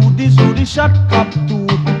 Rudy's shot cop too.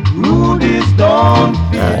 Rudy's don't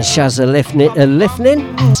fear. Shazza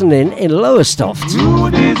listening in Lowestoft.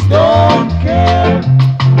 Rudy's don't care.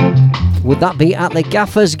 Would that be at the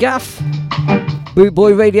Gaffer's Gaff?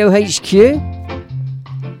 Bootboy Radio HQ?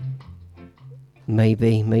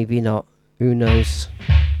 Maybe, maybe not. Who knows?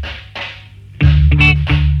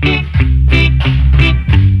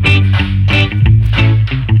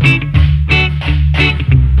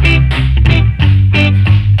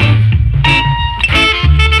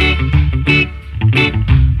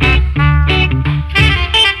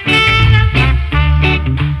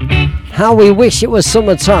 How we wish it was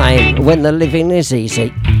summertime when the living is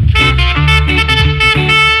easy.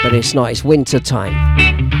 But it's not, it's winter time.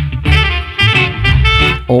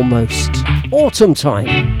 Almost. Autumn time.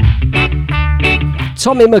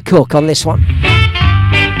 Tommy McCook on this one.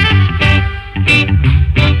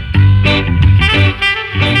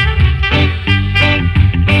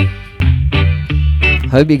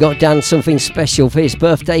 Hope you got Dan something special for his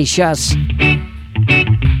birthday, Shaz.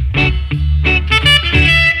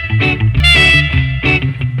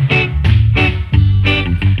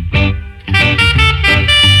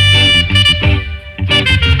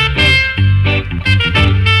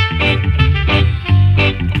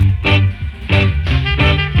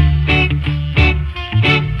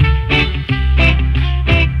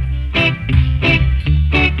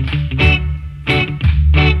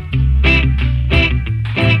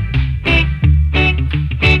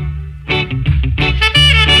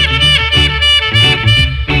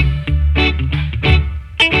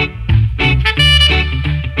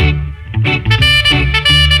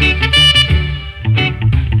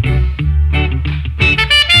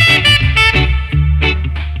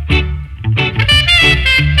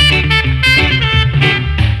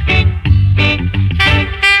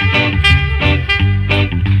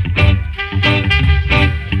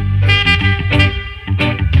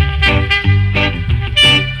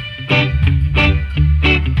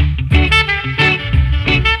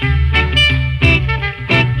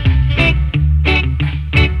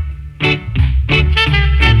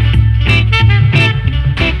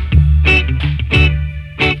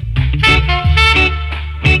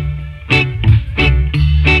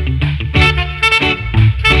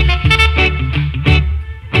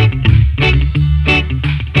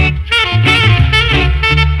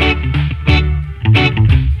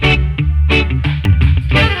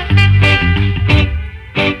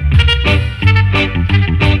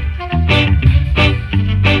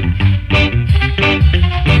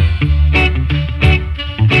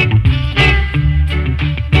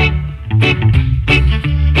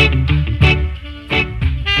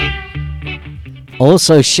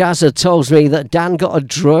 Also, Shazza tells me that Dan got a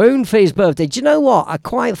drone for his birthday. Do you know what? I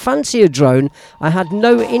quite fancy a drone. I had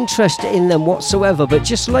no interest in them whatsoever, but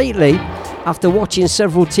just lately, after watching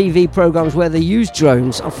several TV programs where they use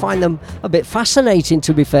drones, I find them a bit fascinating,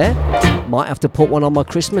 to be fair. Might have to put one on my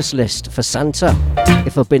Christmas list for Santa,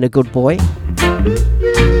 if I've been a good boy.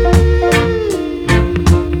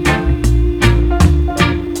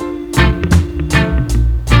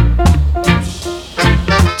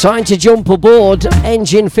 Time to jump aboard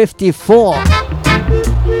Engine 54.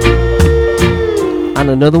 And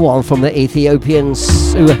another one from the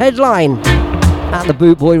Ethiopians who headline at the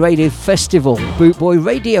Bootboy Radio Festival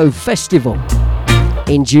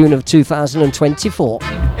in June of 2024.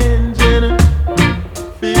 Engine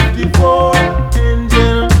 54,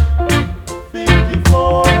 engine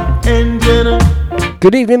 54, engine.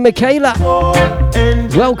 Good evening, Michaela.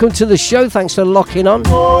 Welcome to the show. Thanks for locking on.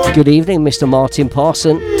 Good evening, Mr. Martin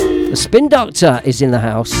Parson. The Spin Doctor is in the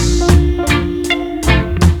house.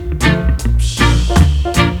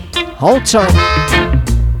 Hold tight.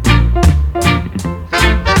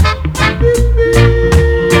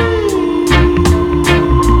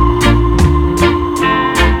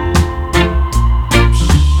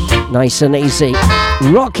 Nice and easy.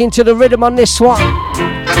 Rocking to the rhythm on this one.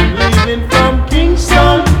 Leaving from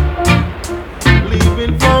Kingston,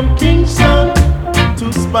 leaving from Kingston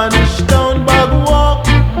to Spanish Town, Bagwalk,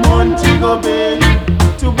 Montego Bay,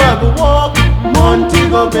 to Bagwalk,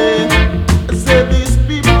 Montego Bay. I say these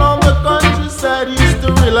people on the countryside used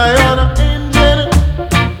to rely on an engine.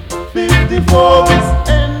 54 is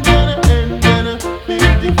engine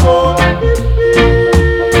 54.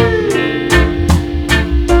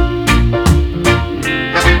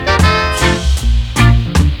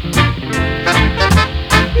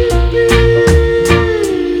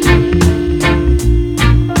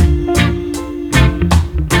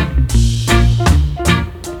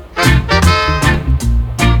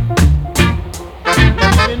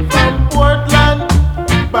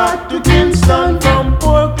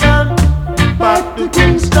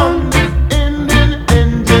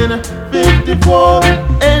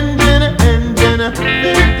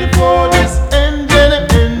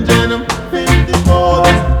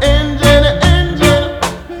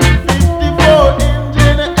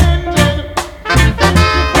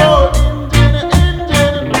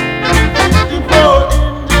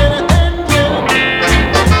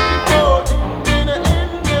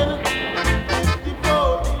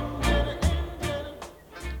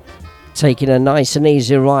 Taking a nice and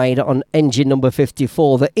easy ride on engine number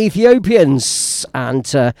 54, the Ethiopians.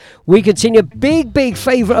 Records. And we continue. Big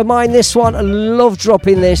favourite of mine, this one. I love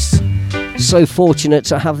dropping this. So fortunate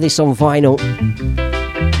to have this on vinyl.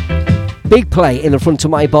 Big play in the front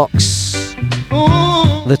of my box.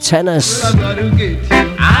 The Tenors. I've got to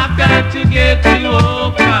get you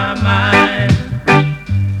off my mind.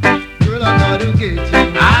 Girl, I've got to get you.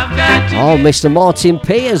 I've got to. Oh, Mr. Martin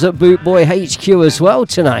P is at Bootboy HQ as well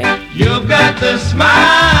tonight. You've got the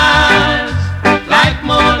smiles like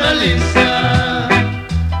Mona Lisa.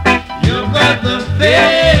 You've got the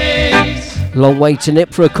face. Long way to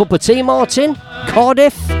nip for a cup of tea, Martin.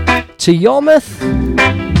 Cardiff to Yarmouth.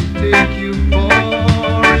 Take you for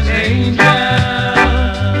an angel.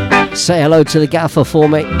 Say hello to the gaffer for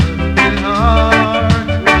me.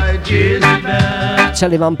 Tell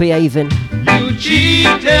him I'm behaving. You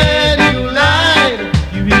cheated, you lied,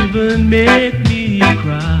 you even made me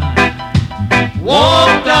cry.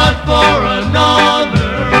 Walked out for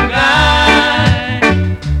another guy.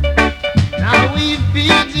 Now we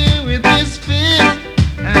beat you with his fist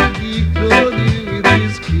and he clothed you with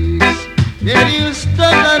his kicks. Yet you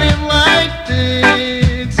stuck on him like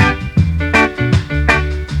this.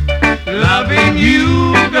 Loving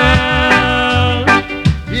you, girl,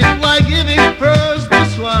 it's like giving pearls to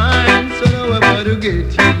swine. So now I've got to get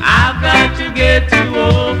you. I've got to get you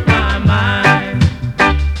off my mind.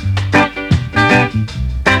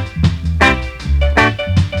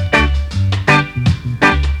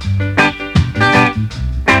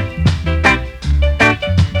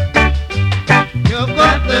 You've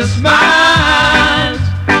got the smiles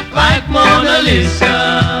like Mona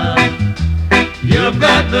Lisa. You've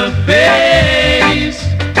got the face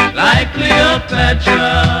like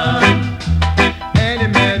Cleopatra. Any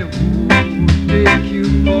man who take you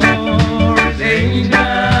for his angel,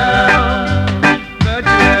 but you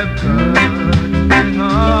have got a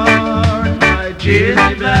heart like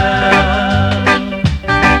Jezebel.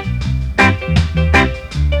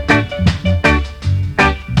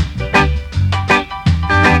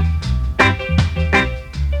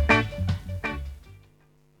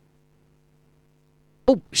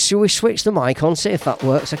 Oh, should we switch the mic on, see if that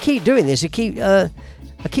works? I keep doing this. I keep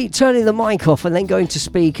turning the mic off and then going to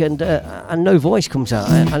speak, and no voice comes out,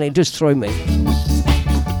 and it does throw me.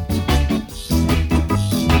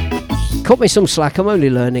 Cut me some slack. I'm only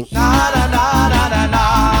learning.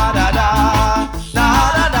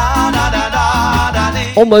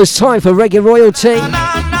 Almost time for reggae royalty.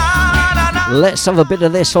 Let's have a bit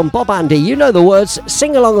of this from Bob Andy. You know the words.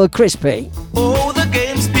 Sing along with Crispy. Oh, the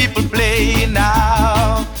games people play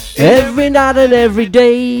now. Every night and every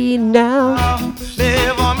day now.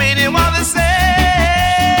 Never meaning what they say.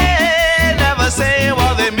 Never say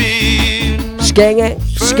what they mean. Skeng it,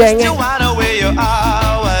 skeng First you it. wind away your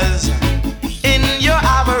hours in your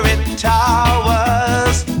ivory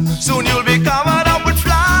towers. Soon you'll be covered up with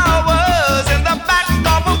flowers in the back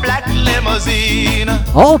of a black limousine.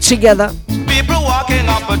 All together. People walking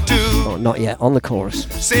up a two, Oh, not yet. On the chorus.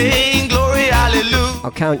 saying glory hallelujah.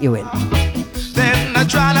 I'll count you in. Then I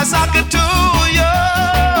try to suck it to you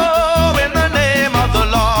in the name of the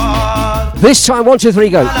Lord. This time, 1, 2, 3,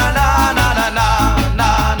 go. Na na na na na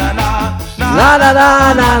na na na La la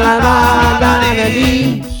la la la la la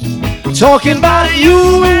dee. Talking about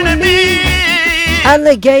you and me and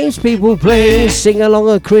the games people play. Sing along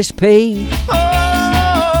a Crispy.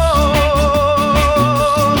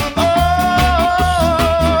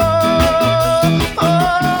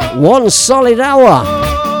 One solid hour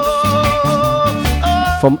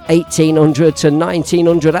from 1800 to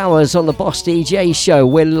 1900 hours on the Boss DJ show.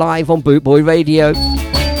 We're live on Bootboy Radio.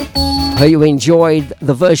 Hope you enjoyed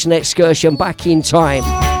the version excursion back in time.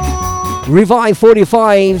 Revive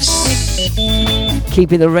 45s,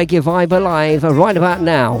 keeping the reggae vibe alive right about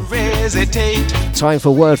now. Time for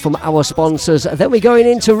a word from our sponsors. Then we're going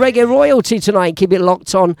into reggae royalty tonight. Keep it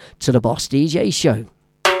locked on to the Boss DJ show.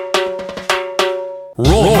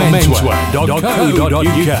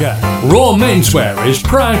 RawMenswear.co.uk. Raw Menswear is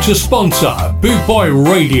proud to sponsor Bootboy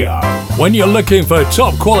Radio. When you're looking for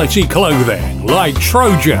top quality clothing like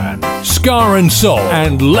Trojan, Scar and Soul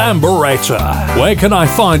and Lamberetta, where can I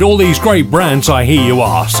find all these great brands, I hear you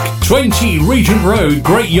ask? 20 Regent Road,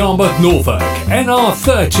 Great Yarmouth, Norfolk,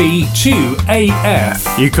 NR30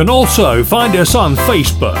 2AF. You can also find us on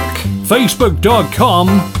Facebook,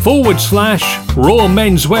 facebook.com/Raw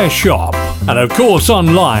Menswear Shop, and of course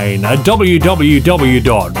online at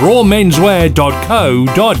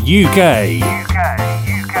www.rawmenswear.co.uk.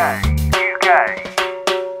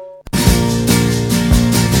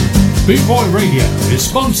 Bootboy Radio is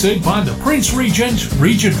sponsored by the Prince Regent,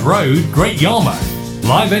 Regent Road, Great Yarmouth.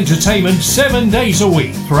 Live entertainment 7 days a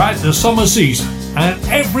week throughout the summer season. and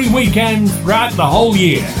every weekend throughout the whole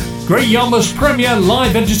year. Great Yarmouth's premier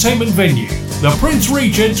live entertainment venue, the Prince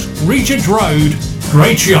Regent, Regent Road,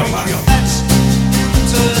 Great Yarmouth.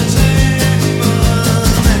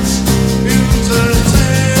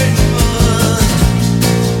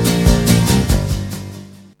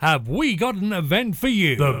 Have we got an event for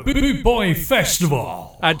you? The Boot Boy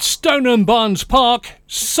Festival at Stoneham Barnes Park,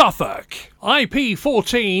 Suffolk. IP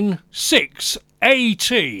 14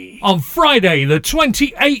 6AT. On Friday the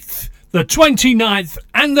 28th, the 29th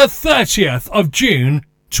and the 30th of June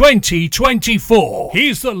 2024.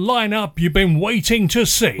 Here's the lineup you've been waiting to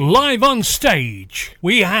see. Live on stage,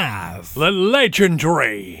 we have the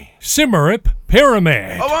legendary Symarip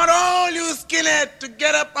Pyramid. I want all you skinheads to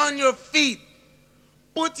get up on your feet.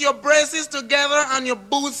 Put your braces together and your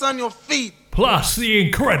boots on your feet. Plus the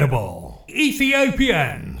incredible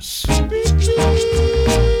Ethiopians.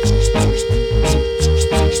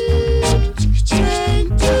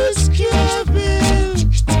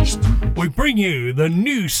 We bring you the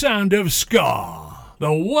new sound of ska,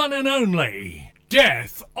 the one and only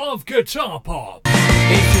Death of Guitar Pop.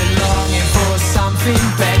 If you're longing for something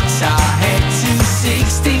better, head to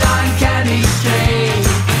 69 Canny Street.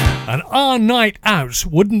 And our night out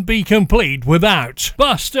wouldn't be complete without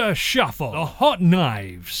Buster Shuffle, the Hot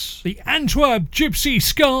Knives, the Antwerp Gypsy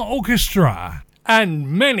Ska Orchestra, and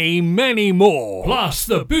many, many more. Plus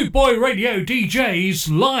the Boot Boy Radio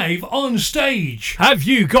DJs live on stage. Have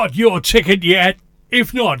you got your ticket yet?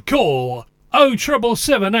 If not, call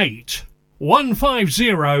 07778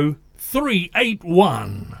 150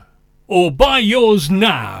 381 or buy yours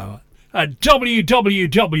now at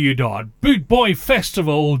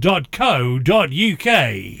www.bootboyfestival.co.uk.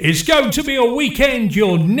 It's going to be a weekend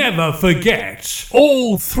you'll never forget.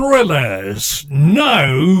 All thrillers,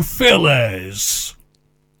 no fillers.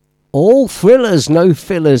 All thrillers, no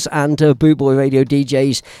fillers, and Boot Boy Radio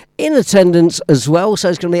DJs in attendance as well. So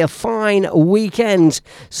it's going to be a fine weekend.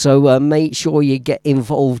 So make sure you get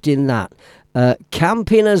involved in that.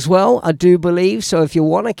 Camping as well, I do believe. So if you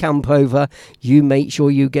want to camp over, you make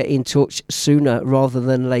sure you get in touch sooner rather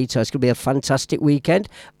than later. It's going to be a fantastic weekend.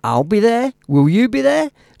 I'll be there. Will you be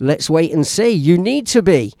there? Let's wait and see. You need to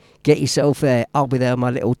be. Get yourself there. I'll be there in my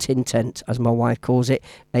little tin tent, as my wife calls it,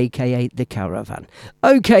 aka the caravan.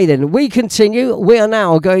 Okay then, we continue. We are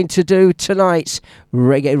now going to do tonight's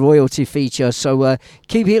Reggae Royalty feature. So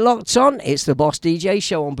keep it locked on. It's the Boss DJ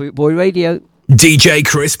Show on Boot Boy Radio. DJ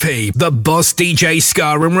Chris P, the Boss DJ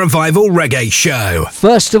Ska and Revival Reggae Show.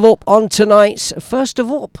 First of all,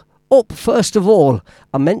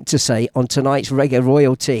 I meant to say on tonight's Reggae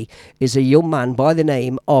Royalty is a young man by the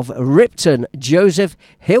name of Ripton Joseph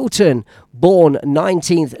Hilton, born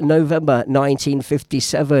 19th November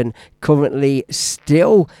 1957, currently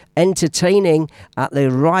still entertaining at the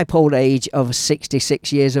ripe old age of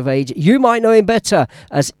 66 years of age. You might know him better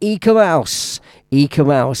as Eka Mouse. Eka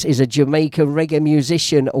Mouse is a Jamaican reggae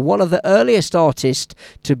musician, one of the earliest artists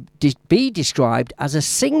to be described as a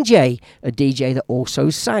sing-jay, a DJ that also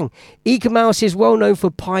sang. Eka Mouse is well known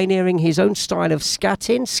for pioneering his own style of scat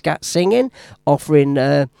singing,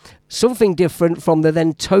 offering something different from the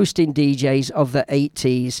then toasting DJs of the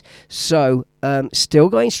 80s. So, still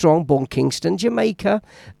going strong, born Kingston, Jamaica,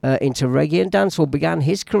 into reggae and dancehall, began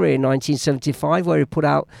his career in 1975, where he put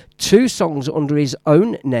out 2 songs under his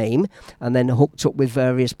own name, and then hooked up with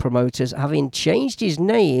various promoters, hooked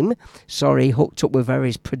up with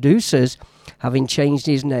various producers, having changed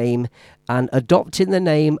his name, and adopting the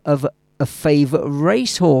name of a favourite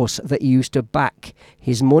racehorse that he used to back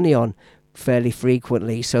his money on fairly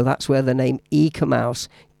frequently. So that's where the name Eka Mouse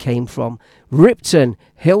came from. Ripton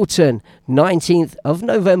Hilton, 19th of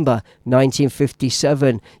November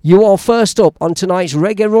 1957. You are first up on tonight's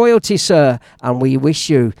Reggae Royalty, sir, and we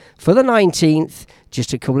wish you for the 19th,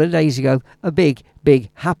 just a couple of days ago, a big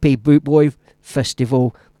happy Boot Boy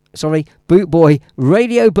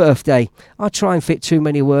Radio birthday. I try and fit too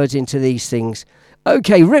many words into these things.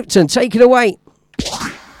 Okay, Ripton, take it away.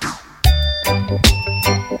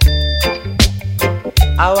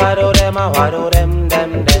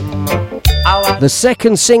 The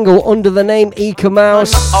second single under the name Eka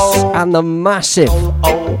Mouse and the massive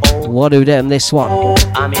What Do Them, this one.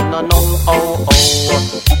 I'm in no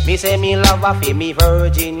Me say me love a fi me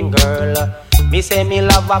virgin girl. Me say me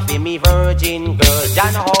love a fi me virgin girl.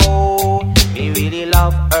 Jana ho, me really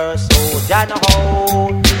love her so. Jana ho,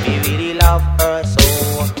 me really love her so.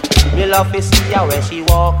 Me love to see her when she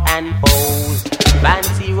walk and pose.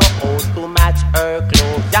 Fancy rose to match her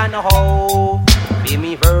clothes. Jana ho, be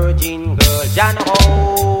me virgin girl. Jana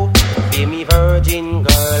ho, be me virgin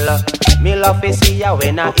girl. Me love to see her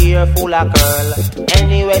when her ear full of curl.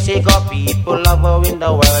 Anywhere she go, people love her in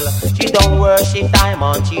the world. She don't worship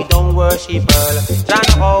diamond, she don't worship pearl. John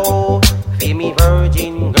Ho, feel me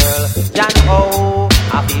virgin girl. John Ho,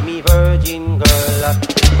 I feel me virgin girl.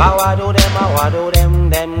 Bow do them, I do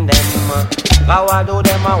them. Bow do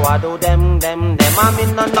them, I do them. I'm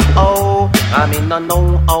in no oh, I'm in no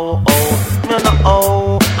oh. No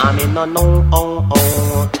oh, I'm in no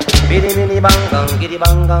oh. Biddy mini bang gang, giddy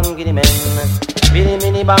men. Biddy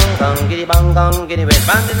mini bang gang, giddy men.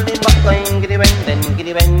 Bandit in buck going, giddy ben.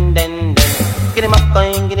 Giddy muck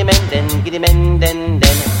going, giddy men, then.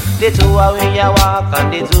 The two away a walk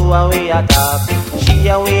and the two away a talk. She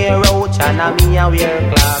a wear roach and a me a wear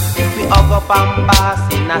clock. We hug up and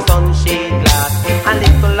pass in a sunshade glass. And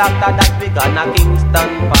little after that we gonna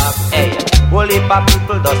Kingston Park. Hey, whole heap of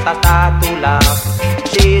people just a start to laugh.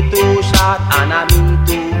 She too short and a me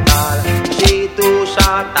too tall. She too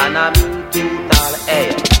short and a me too tall.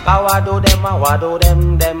 Hey, kawado them a wado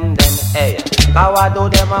them. Hey, kawado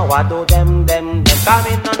them a wado them. Come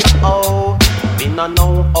in on the oh. Me no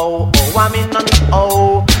know oh. I'm in no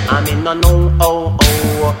oh. I'm in no oh.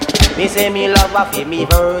 Me say me love her for me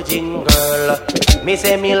virgin girl. Me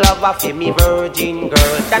say me love her for me virgin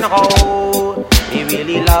girl. Then oh, me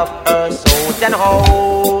really love her so. Then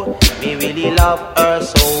oh, me really love her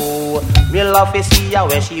so. Me love to see her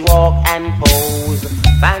when she walk and pose.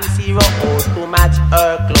 Fancy rose to match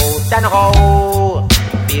her clothes. Then oh,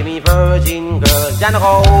 feel me virgin girl. Then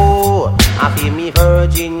oh, I feel me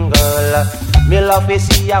virgin girl. Me love to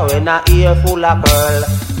see her when her ear full of pearl.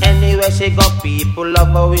 Anywhere she go, people love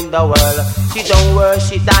her in the world. She don't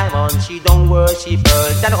worship diamond, she don't worship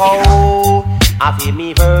pearl. Then oh, I feel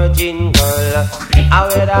me virgin girl. I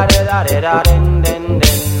wear then.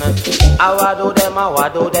 I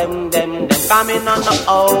do them. Come in on the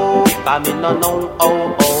oh, come in on no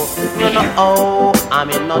oh. You know oh, I'm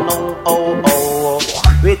in no oh.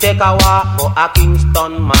 We take a walk to a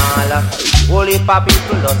Kingston Mall. Whole heap of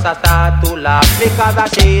people just a start to laugh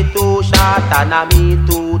because she too short and a me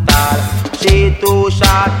too tall. She too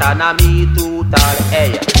short and a me too tall.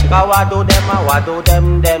 Hey, kawado them, wado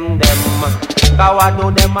them.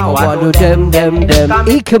 Kawado them.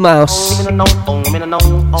 Ika Mouse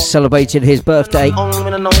celebrated his birthday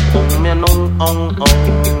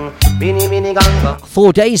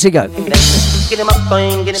 4 days ago.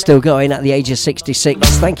 Still going at the age of 66.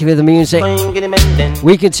 Thank you for the music.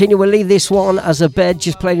 We continue. We'll leave this one as a bed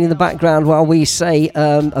just playing in the background while we say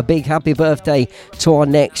a big happy birthday to our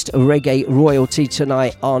next reggae royalty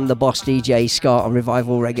tonight on the Boss DJ Ska and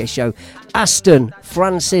Revival Reggae Show. Aston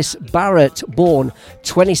Francis Barrett, born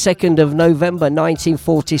 22nd of November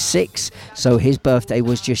 1946, so his birthday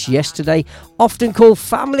was just yesterday. Often called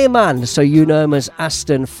Family Man, so you know him as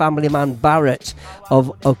Aston Family Man Barrett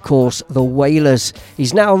of course the Wailers.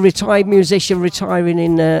 He's now a retired musician, retiring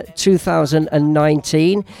in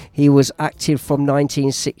 2019. He was active from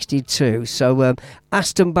 1962. So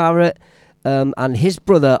Aston Barrett and his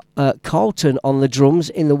brother Carlton on the drums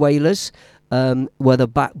in the Wailers. Were the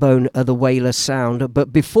backbone of the Wailer sound.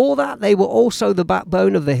 But before that, they were also the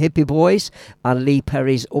backbone of the Hippie Boys and Lee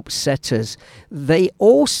Perry's Upsetters. They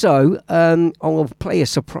also, I'll play a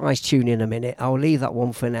surprise tune in a minute. I'll leave that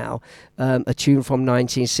one for now. A tune from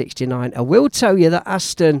 1969. I will tell you that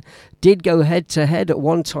Aston did go head-to-head at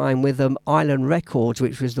one time with Island Records,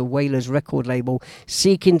 which was the Wailers record label,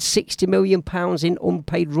 seeking £60 million in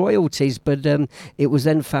unpaid royalties. But it was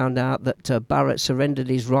then found out that Barrett surrendered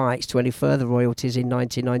his rights to any further royalties in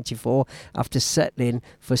 1994 after settling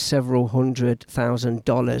for several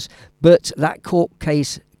 $100,000. But that court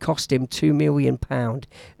case cost him £2 million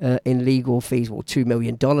in legal fees. Well, $2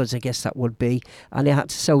 million, I guess that would be. And he had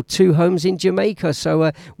to sell 2 homes in Jamaica.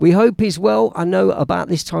 So we hope he's well. I know about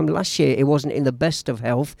this time last year, he wasn't in the best of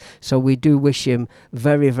health. So we do wish him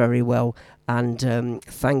very, very well. And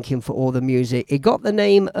thank him for all the music. He got the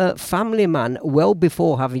name Family Man well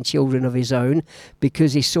before having children of his own,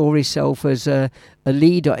 because he saw himself as a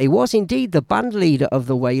leader. He was indeed the band leader of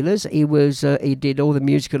the Wailers. He did all the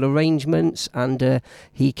musical arrangements, and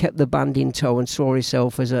he kept the band in tow and saw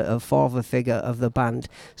himself as a father figure of the band.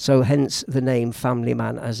 So hence the name Family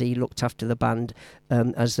Man, as he looked after the band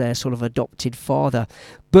as their sort of adopted father.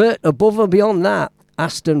 But above and beyond that,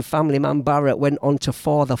 Aston Family Man Barrett went on to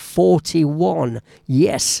father 41.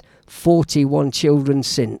 Yes, 41 children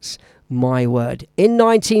since. My word. In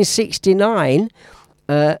 1969,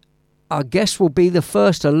 I guess will be the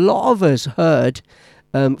first a lot of us heard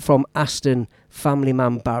from Aston Family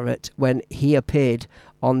Man Barrett when he appeared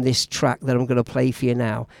on this track that I'm going to play for you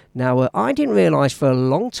now. Now, I didn't realise for a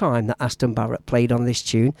long time that Aston Barrett played on this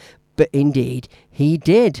tune, but indeed he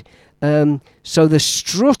did. So the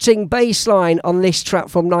strutting bass line on this track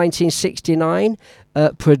from 1969,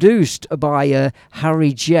 produced by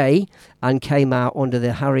Harry J, and came out under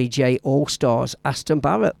the Harry J All-Stars. Aston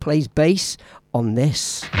Barrett plays bass on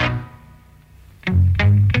this.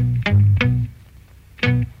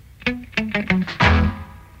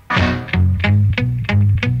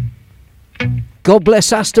 God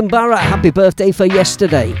bless Aston Barrett. Happy birthday for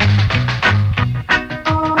yesterday.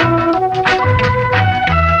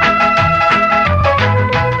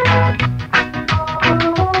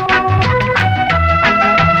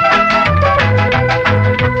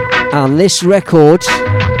 And this record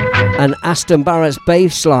and Aston Barrett's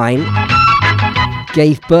bass line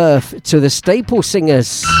gave birth to the Staple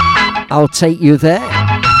Singers. I'll Take You There,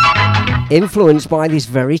 influenced by this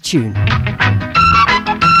very tune.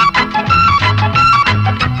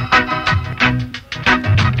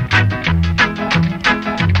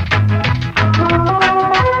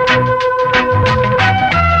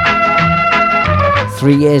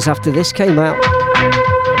 Three years after this came out.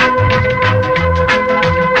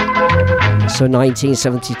 So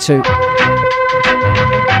 1972.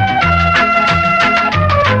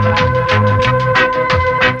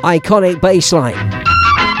 Iconic bass line.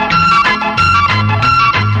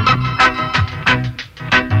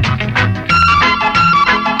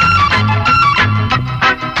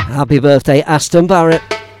 Happy birthday, Aston Barrett.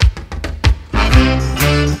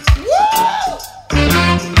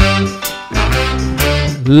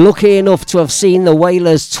 Lucky enough to have seen the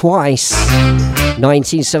Wailers twice,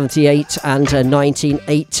 1978 and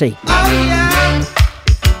 1980.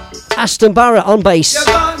 Aston Barrett on bass. You're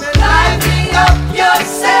gonna liven up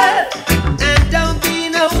yourself and don't be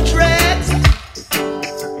no dread.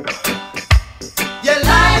 You're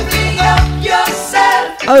livening up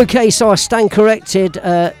yourself. Okay, so I stand corrected,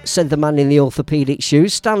 said the man in the orthopaedic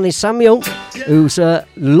shoes, Stanley Samuel, who's a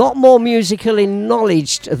lot more musically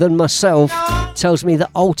knowledged than myself, tells me that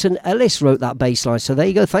Alton Ellis wrote that bass line. So there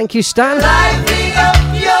you go. Thank you, Stan. Livening up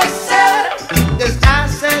yourself, 'cause I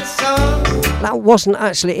said so. That wasn't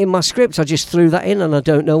actually in my script. I just threw that in and I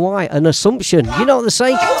don't know why. An assumption. You know what they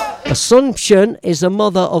say? Assumption is the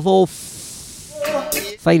mother of all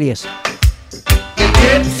failures. You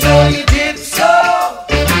did so, you did so.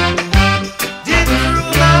 Did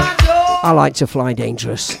through my door. I like to fly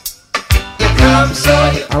dangerous. You come so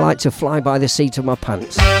you I like to fly by the seat of my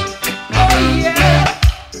pants. oh yeah.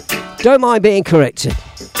 Don't mind being corrected.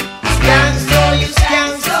 Scan so you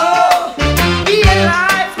scan so. Be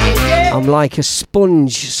alive, yeah. I'm like a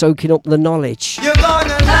sponge soaking up the knowledge. You're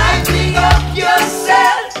gonna liven up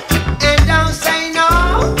yourself and don't say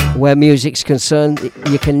no. Where music's concerned,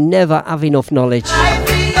 you can never have enough knowledge.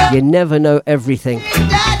 Livening up, You never know everything.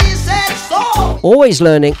 Daddy said so. Always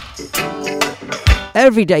learning.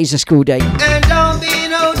 Every day's a school day. And don't be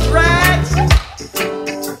no drags.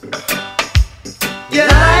 You're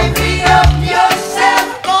livening up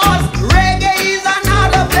yourself, 'cause reggae is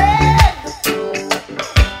another bed.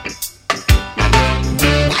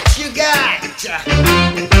 What you got?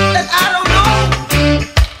 That I don't know.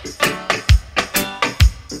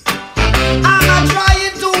 I'm not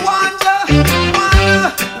trying to wonder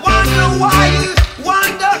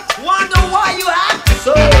why you act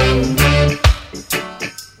so.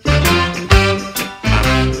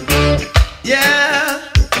 Yeah.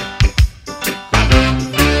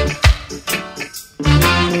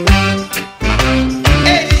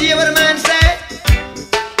 Hey, did you hear what the man said?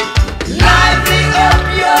 Livening up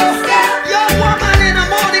yourself. Your woman in the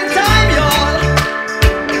morning time, y'all.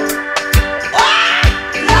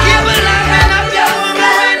 Give a loving up your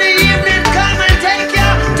woman when the evening come and take you.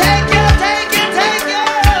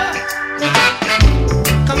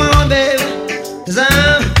 Come on, baby. 'Cause I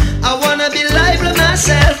wanna be lively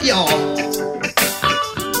myself, y'all.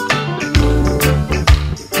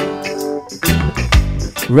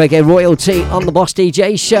 Reggae royalty on the Boss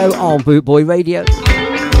DJ show on Bootboy Radio.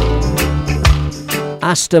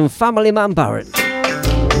 Aston family man Barrett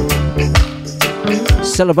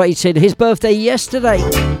celebrated his birthday yesterday,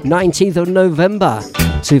 19th of November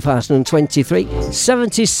 2023,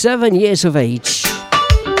 77 years of age.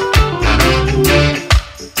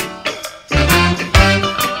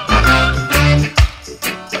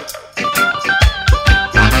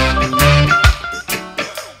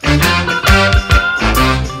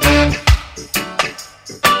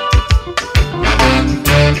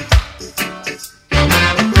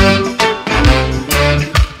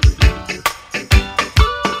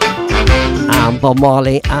 Bob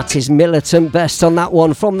Marley at his militant best on that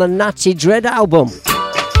one from the Natty Dread album.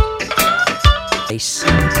 Nice.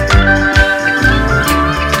 Livening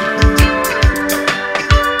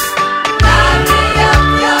up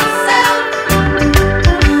yourself.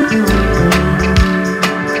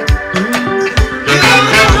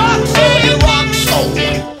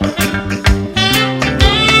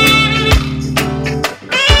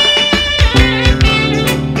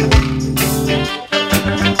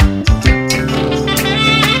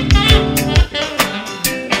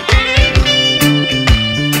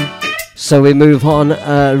 So we move on.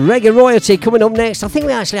 Reggae Royalty coming up next. I think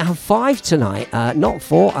we actually have 5 tonight, not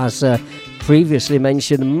 4 as previously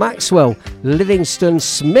mentioned. Maxwell Livingston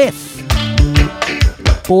Smith,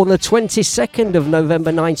 born the 22nd of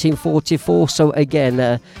November 1944. So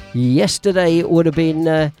again, yesterday would have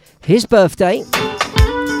been his birthday.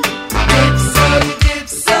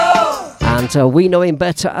 And we know him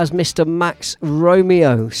better as Mr. Max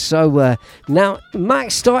Romeo. So now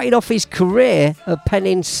Max started off his career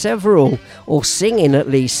penning several, or singing at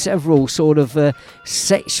least, several sort of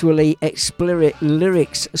sexually explicit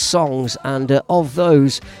lyrics songs. And of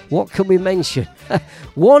those, what can we mention?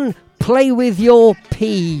 One, Play With Your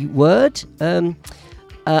P Word.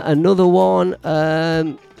 Another one,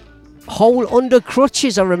 Hole Under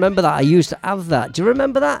Crutches. I remember that. I used to have that. Do you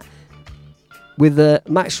remember that? With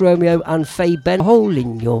Max Romeo and Faye Ben. Hole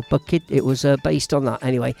in Your Bucket. It was based on that.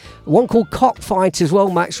 Anyway, one called Cockfight as well,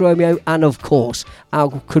 Max Romeo. And of course,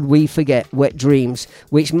 how could we forget Wet Dreams,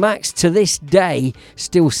 which Max to this day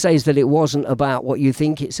still says that it wasn't about what you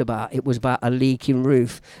think it's about. It was about a leaking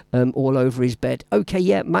roof all over his bed. Okay,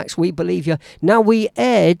 yeah, Max, we believe you. Now we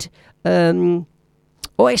aired...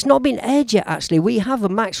 it's not been aired yet, actually. We have a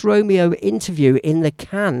Max Romeo interview in the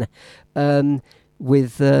can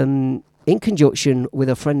with... in conjunction with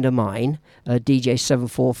a friend of mine, DJ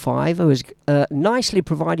 745, who has nicely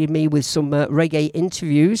provided me with some reggae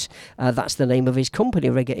interviews. That's the name of his company,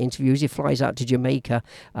 Reggae Interviews. He flies out to Jamaica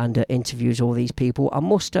and interviews all these people. I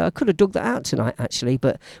could have dug that out tonight, actually,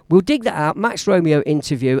 but we'll dig that out. Max Romeo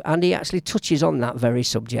interview, and he actually touches on that very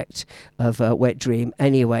subject of Wet Dream.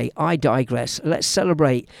 Anyway, I digress. Let's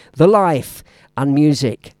celebrate the life and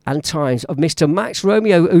music and times of Mr. Max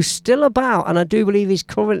Romeo, who's still about, and I do believe he's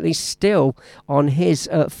currently still on his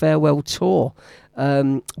farewell tour.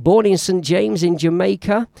 Born in St. James in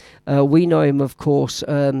Jamaica. We know him, of course,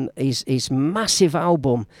 his massive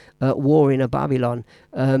album, War in a Babylon,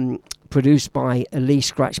 produced by Lee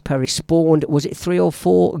Scratch Perry, spawned, was it 3 or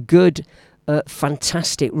 4 good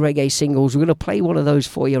fantastic reggae singles. We're going to play one of those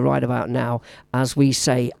for you right about now, as we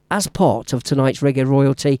say, as part of tonight's Reggae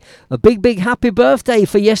Royalty. A big, big happy birthday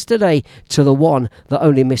for yesterday to the one, the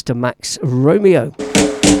only Mr. Max Romeo.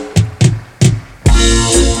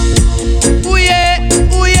 Ooh yeah,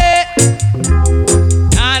 ooh yeah.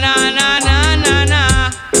 Na na na na na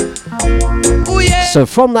na. Ooh yeah. So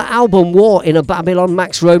from the album War in a Babylon,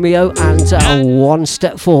 Max Romeo, and One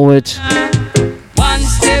Step Forward. 1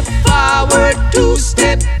 step forward, 2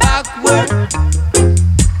 step backward.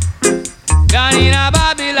 Gone in a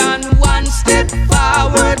Babylon. 1 step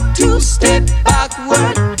forward, 2 step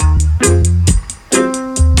backward.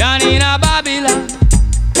 Gone in a Babylon.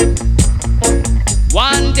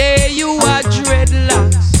 One day you are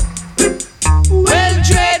dreadlocks, well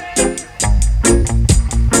dread.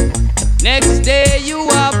 Next day you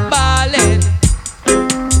are ballad,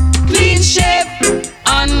 clean shape.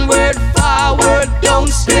 Onward, forward, don't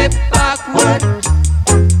step backward.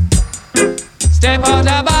 Step out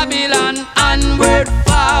of Babylon. Onward,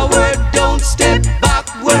 forward, don't step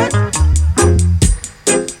backward.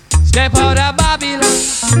 Step out of Babylon.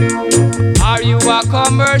 Are you a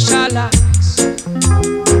commercialist,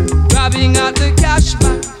 grabbing at the cash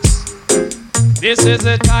box? This is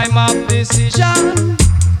the time of decision.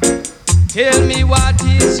 Tell me what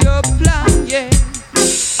is your plan, yeah.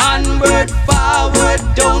 Onward, forward,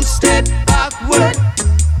 don't step backward.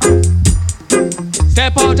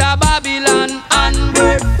 Step out of Babylon.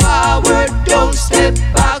 Onward, forward, don't step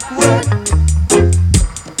backward.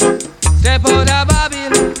 Step out of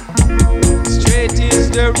Babylon. Straight is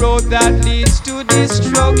the road that leads to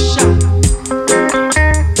destruction.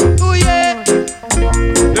 Oh yeah.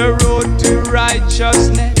 The road to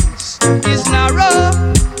righteousness is narrow.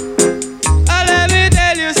 Let me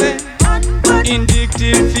tell you, say,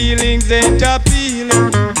 indictive feelings ain't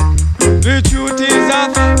appealing. The truth is a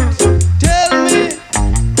fact. Tell me,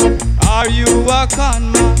 are you a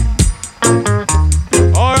con man?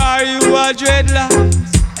 Or are you a dreadlock?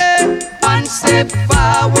 Hey. 1 step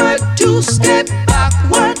forward, 2 step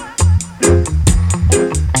backward.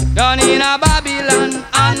 Down in a Babylon.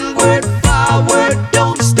 Onward, forward,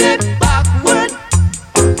 don't step backward.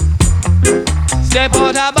 Step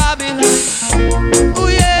out of Babylon. Ooh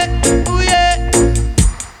yeah, ooh yeah.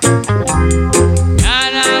 Na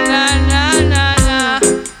na na na na na.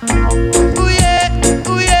 Ooh yeah,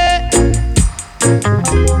 ooh yeah.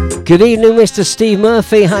 Good evening, Mr. Steve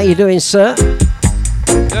Murphy. How you doing, sir?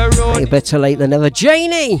 Hey, better late than never.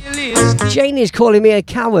 Janie! Janie's calling me a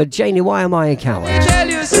coward. Janie, why am I a coward?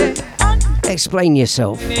 Explain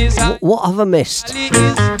yourself. What have I missed?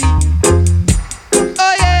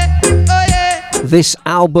 This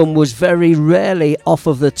album was very rarely off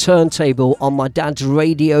of the turntable on my dad's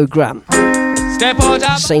radiogram. Step out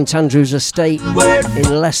of St Andrew's Estate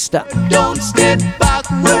in Leicester. Don't step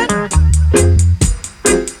backward.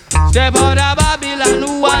 Step out of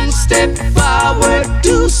Babylon, one step forward,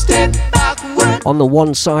 two step backward. On the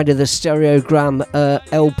one side of the stereogram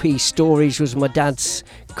LP storage was my dad's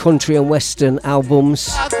country and western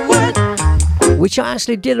albums, which I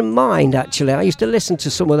actually didn't mind. Actually, I used to listen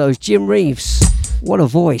to some of those. Jim Reeves, what a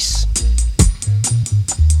voice.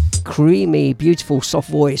 Creamy, beautiful, soft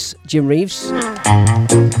voice, Jim Reeves.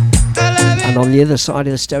 And on the other side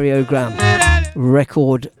of the stereogram,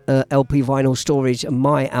 record LP vinyl storage,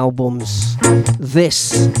 my albums.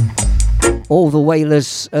 This, all the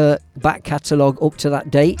Wailers back catalogue up to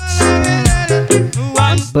that date.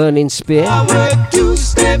 Burning Spear,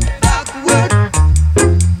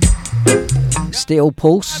 Steel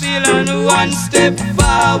Pulse,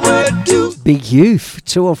 Big Youth,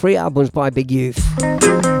 2 or 3 albums by Big Youth.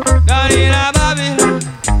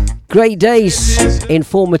 Great days,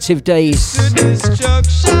 informative days,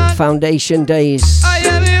 foundation days.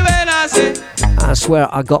 I swear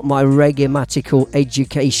I got my reggae-matical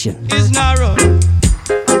education.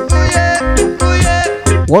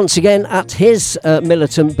 Once again at his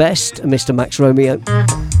militant best, Mr. Max Romeo.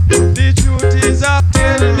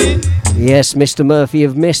 Yes, Mr. Murphy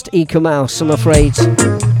of Missed Eco Mouse, I'm afraid.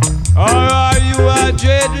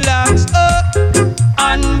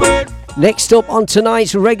 Next up on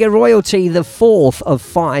tonight's Reggae Royalty, the 4th of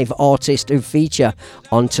 5 artists who feature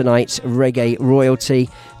on tonight's Reggae Royalty.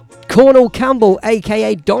 Cornel Campbell,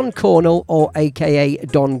 aka Don Cornel or aka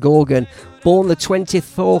Don Gorgon, born the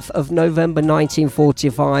 24th of November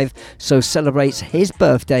 1945, so celebrates his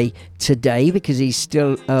birthday today because he's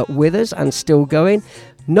still with us and still going.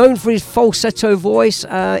 Known for his falsetto voice,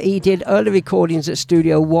 he did early recordings at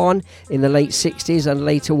Studio One in the late 60s and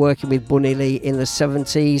later working with Bunny Lee in the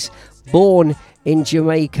 70s. Born in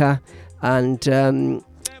Jamaica and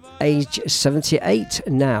age 78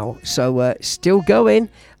 now, so still going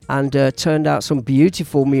and turned out some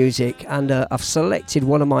beautiful music. And I've selected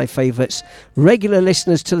one of my favourites. Regular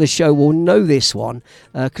listeners to the show will know this one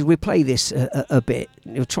because we play this a bit.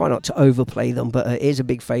 We'll try not to overplay them, but it is a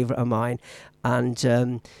big favourite of mine.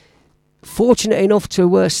 And fortunate enough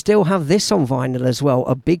to still have this on vinyl as well,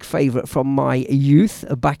 a big favourite from my youth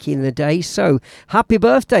back in the day. So happy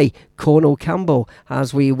birthday, Cornel Campbell,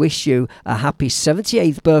 as we wish you a happy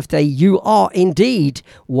 78th birthday. You are indeed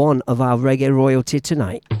one of our reggae royalty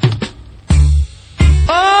tonight.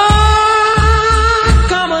 Oh,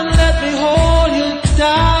 come and let me hold you,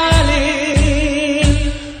 darling.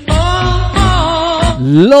 Oh,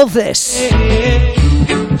 love this.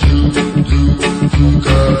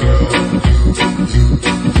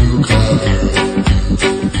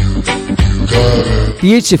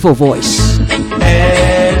 Beautiful voice.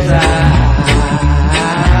 As I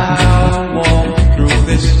walk through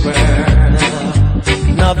this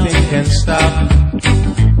world, nothing can stop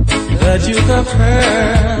the Duke of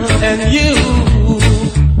Pearl, and you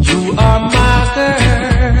are my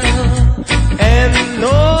girl, and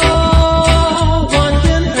no one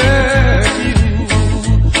can hurt you.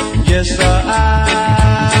 Yes, sir,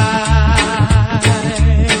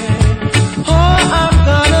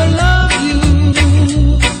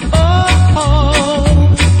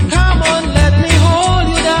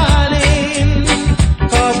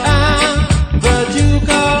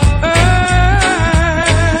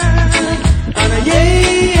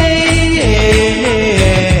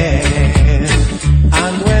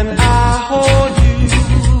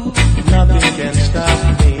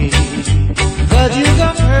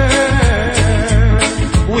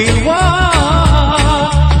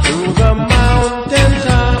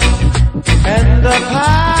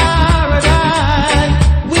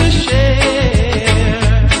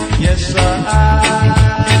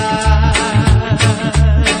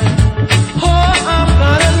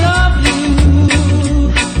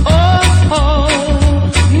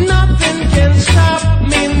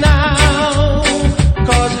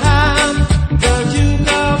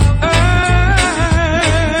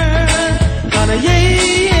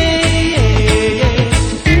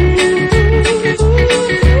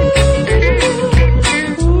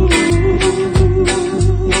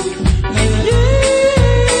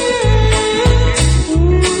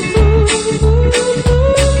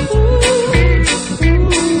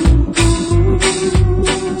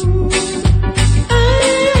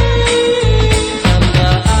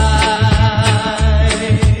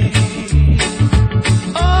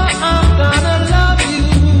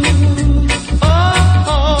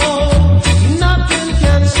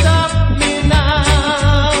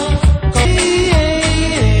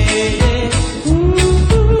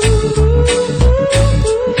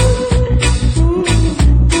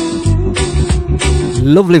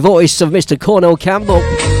 lovely voice of Mr. Cornell Campbell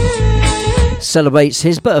celebrates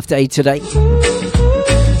his birthday today.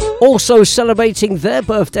 Also celebrating their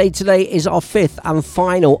birthday today is our fifth and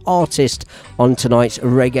final artist on tonight's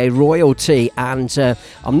Reggae Royalty. And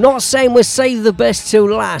I'm not saying we'll save the best till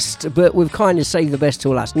last, but we've kind of saved the best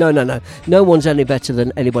till last. No. No one's any better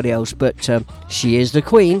than anybody else, but she is the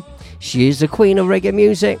queen. She is the queen of reggae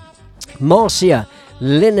music. Marcia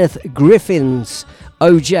Lyneth Griffiths,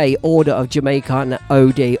 OJ, Order of Jamaica, and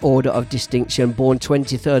OD, Order of Distinction, born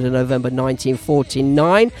 23rd of November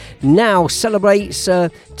 1949. Now celebrates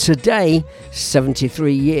today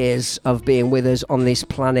 73 years of being with us on this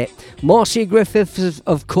planet. Marcia Griffiths,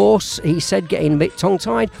 of course, he said, getting a bit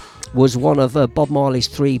tongue-tied, was one of Bob Marley's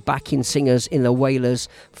three backing singers in the Wailers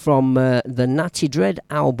from the Natty Dread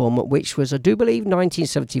album, which was, I do believe,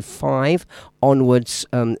 1975 onwards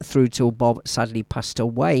through till Bob sadly passed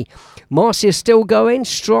away. Marcia's still going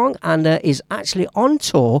strong and is actually on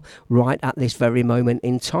tour right at this very moment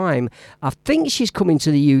in time. I think she's coming to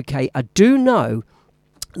the UK. I do know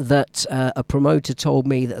that a promoter told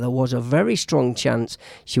me that there was a very strong chance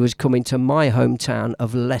she was coming to my hometown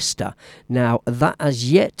of Leicester. Now, that has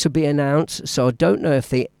yet to be announced, so I don't know if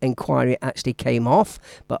the inquiry actually came off,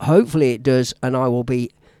 but hopefully it does, and I will be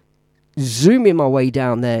zooming my way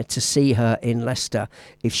down there to see her in Leicester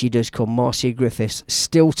if she does come. Marcia Griffiths,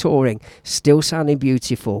 still touring, still sounding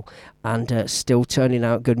beautiful, and still turning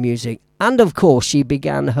out good music. And of course, she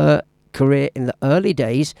began her career in the early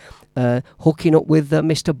days hooking up with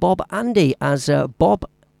Mr. Bob Andy as Bob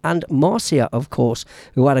and Marcia, of course,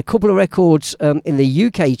 who had a couple of records in the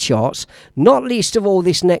UK charts, not least of all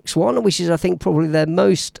this next one, which is, I think, probably their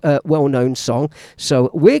most well-known song. So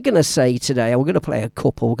we're going to say today, we're going to play a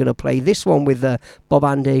couple. We're going to play this one with Bob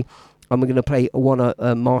Andy, and we're going to play one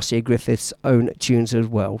of Marcia Griffiths' own tunes as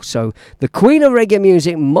well. So the Queen of Reggae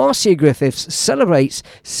Music, Marcia Griffiths, celebrates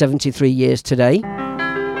 73 years today.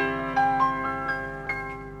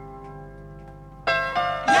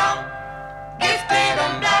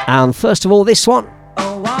 And first of all, this one.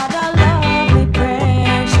 Oh, what a lovely,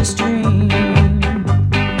 precious dream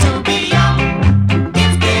to be young,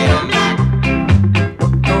 gifted and black.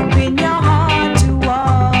 Open your heart to what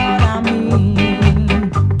I mean.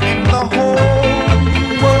 In the whole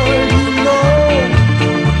world, you know,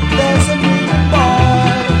 there's a group of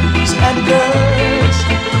boys and girls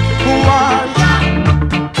who are young,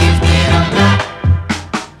 gifted and black,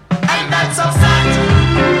 and that's a fact.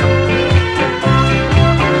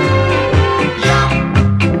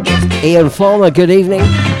 Ian Farmer, good evening. There's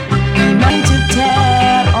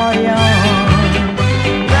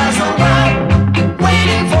a world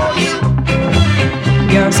waiting for you.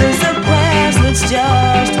 Yours is the quest that's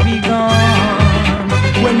just begun.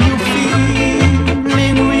 When you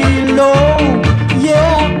feeling real low,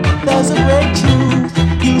 yeah, there's a great truth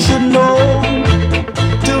you should know.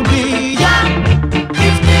 To be young,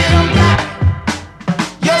 gifted and black,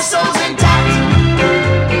 your soul's intact.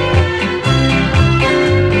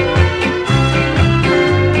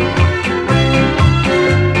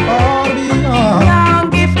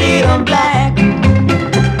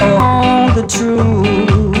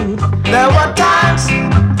 Truth. There were times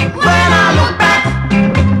when I look back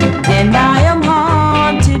and I am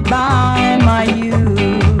haunted by my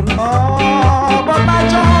youth. Oh, but my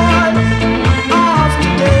joy of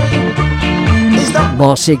today is the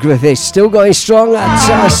Marcia Griffiths still going strong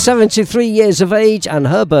at 73 years of age, and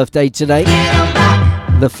her birthday today.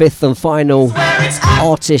 The fifth and final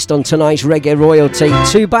artist on tonight's Reggae Royalty.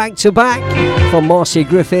 Two back to back from Marcia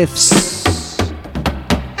Griffiths.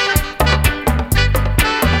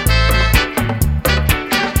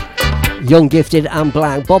 Young, Gifted and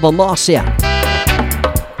Black, Bob and Marcia.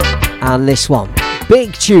 And this one,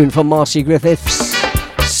 big tune from Marcia Griffiths.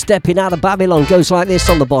 Stepping Out of Babylon goes like this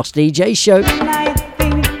on the Boss DJ Show. When I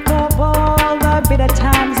think of all the bitter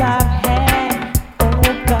times I've had, oh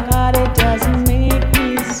God, it doesn't make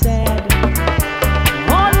me sad.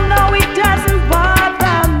 Oh no, it doesn't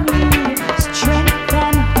bother me. Strength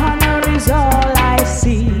and honor is all I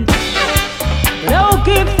see. But oh,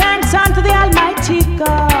 give thanks unto the Almighty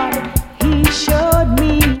God.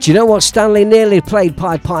 Do you know what? Stanley nearly played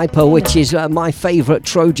Pied Piper, which is my favourite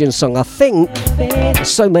Trojan song. I think there's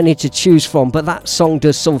so many to choose from, but that song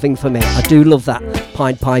does something for me. I do love that,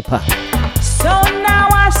 Pied Piper. So now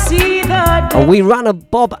I see the And we ran a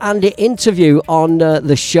Bob Andy interview on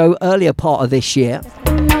the show earlier part of this year,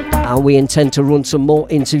 and we intend to run some more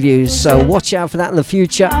interviews, so watch out for that in the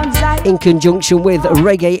future, in conjunction with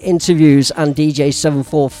Reggae Interviews and DJ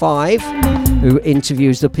 745, who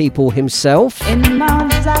interviews the people himself. in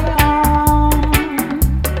Mount Zion,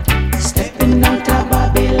 stepping out of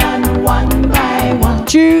Babylon one by one.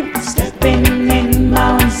 tune. Stepping in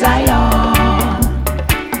Mount Zion,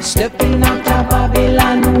 stepping out of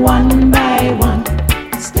Babylon one by one.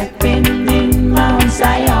 Stepping in Mount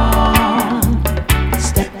Zion,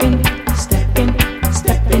 stepping, stepping,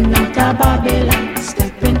 stepping out of Babylon.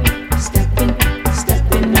 Stepping, stepping,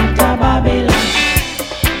 stepping out of Babylon.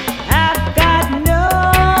 I've got no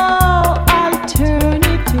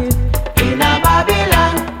alternative in a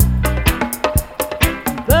Babylon,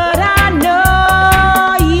 but I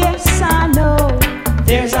know, yes I know,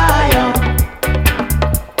 there's Zion.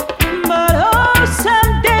 But oh,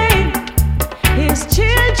 someday his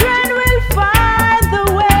children will find the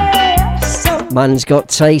way. So Man's got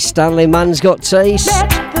taste, Stanley. Man's got taste. let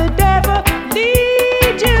the devil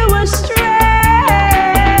lead you astray.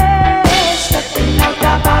 Stepping out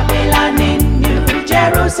of Babylon in New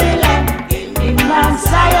Jerusalem, in Mount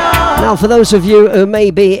Zion. Now, for those of you who may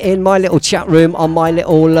be in my little chat room on my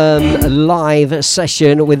little live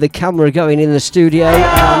session with the camera going in the studio,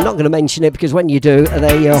 I'm not going to mention it because when you do,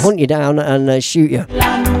 they hunt you down and shoot you.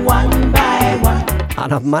 One by one.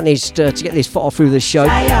 And I've managed to get this far through the show.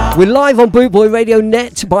 We're live on Bootboy Radio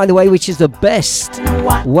Net, by the way, which is the best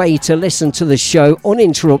way to listen to the show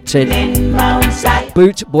uninterrupted.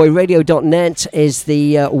 Bootboyradio.net is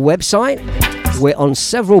the website. We're on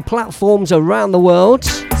several platforms around the world,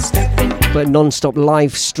 but non-stop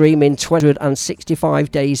live streaming 265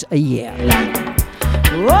 days a year.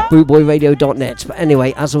 Bootboyradio.net. But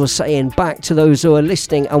anyway, as I was saying, back to those who are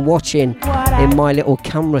listening and watching in my little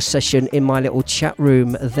camera session, in my little chat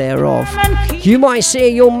room thereof. You might see a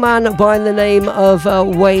young man by the name of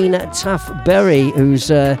Wayne Taff-Berry,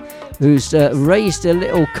 who's raised a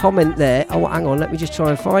little comment there. Oh, hang on, let me just try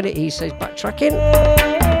and find it. He says, backtracking.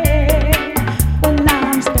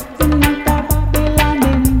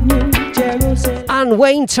 And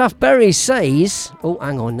Wayne Taff-Berry says, oh,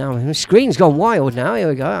 hang on now, the screen's gone wild now. Here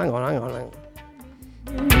we go. Hang on.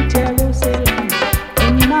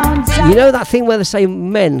 You know that thing where they say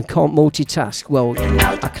men can't multitask? Well,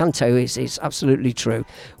 I can tell you it's absolutely true.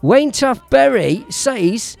 Wayne Taff-Berry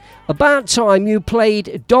says, about time you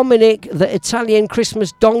played Dominic the Italian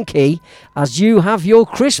Christmas donkey as you have your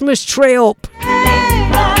Christmas tree up.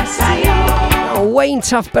 Now, Wayne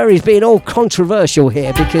Taff-Berry's being all controversial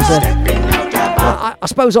here because I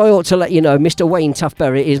suppose I ought to let you know Mr. Wayne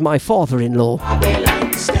Taff-Berry is my father-in-law.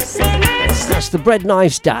 That's the bread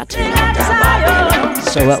knife's dad.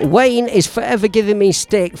 So Wayne is forever giving me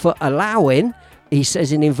stick for allowing, he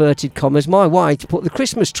says in inverted commas, my wife to put the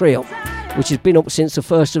Christmas tree up, which has been up since the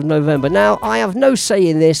 1st of November. Now, I have no say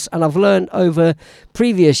in this, and I've learned over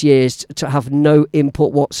previous years to have no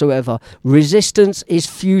input whatsoever. Resistance is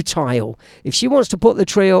futile. If she wants to put the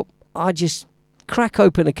tree up, I just crack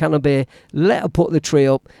open a can of beer, let her put the tree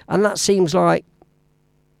up, and that seems like,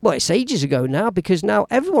 well, it's ages ago now, because now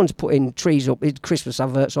everyone's putting trees up. Christmas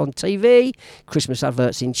adverts on TV, Christmas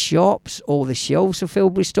adverts in shops, all the shelves are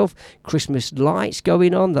filled with stuff, Christmas lights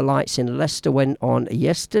going on. The lights in Leicester went on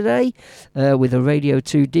yesterday with a Radio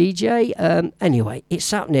 2 DJ. Anyway,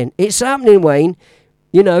 it's happening, Wayne,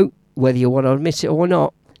 you know, whether you want to admit it or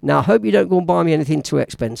not. Now, I hope you don't go and buy me anything too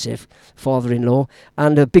expensive, father-in-law.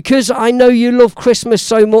 And because I know you love Christmas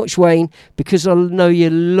so much, Wayne, because I know you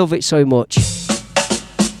love it so much.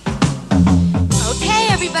 Okay,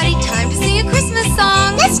 everybody, time to sing a Christmas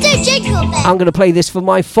song. Let's do Jingle Bells. I'm going to play this for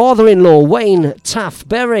my father-in-law, Wayne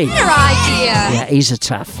Taff-Berry. Better idea. Yeah, he's a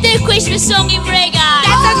Taff. Do Christmas song in Reggae.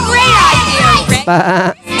 That's a great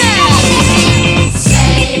idea.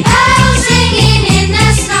 Sleigh bells ringing in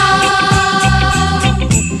the snow.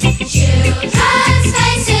 Children's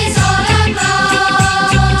faces all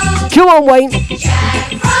aglow. Come on, Wayne.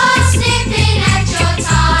 Jack Frost nipping at your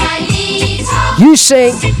tiny toe. You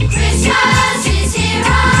sing. Christmas is here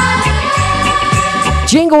again.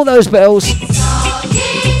 Jingle those bells.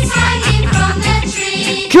 Stockings hanging from the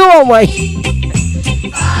tree. Come on, Wayne.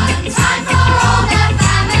 Fun time for all the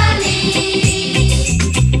family.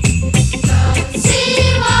 Don't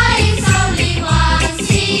see why it's only once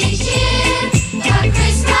each year. But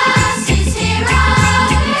Christmas is here again.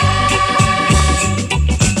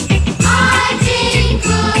 I've been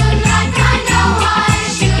good like I know I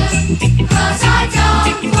should, 'cause I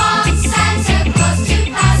don't want Santa Claus to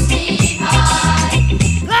pass me by.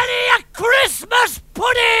 Plenty of Christmas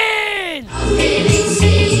pudding! Feeling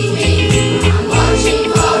sleepy.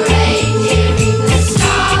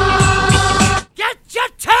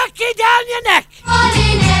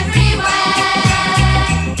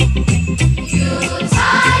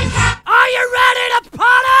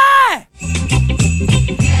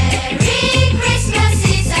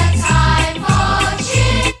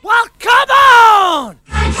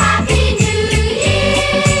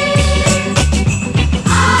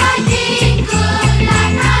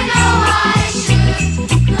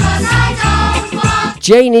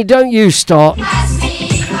 Janie, don't you start.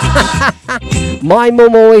 My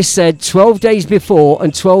mum always said 12 days before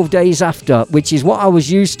and 12 days after, which is what I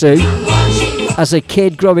was used to as a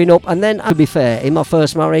kid growing up. And then, to be fair, in my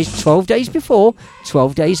first marriage, 12 days before,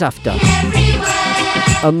 12 days after.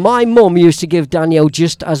 And my mum used to give Danielle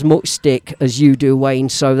just as much stick as you do, Wayne.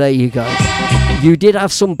 So there you go. You did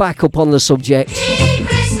have some backup on the subject.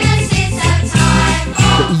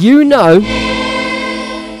 But you know...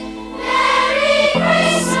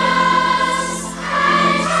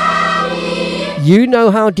 You know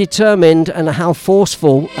how determined and how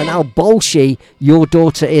forceful and how bolshy your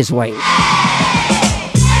daughter is, Wayne.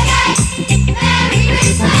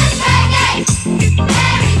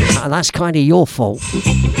 And that's kind of your fault.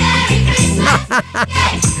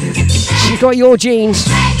 She got your genes.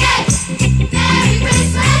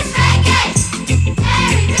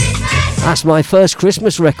 That's my first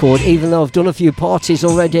Christmas record, even though I've done a few parties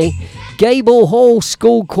already. Gable Hall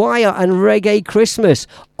School Choir and Reggae Christmas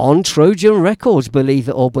on Trojan Records, believe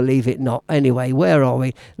it or believe it not. Anyway, where are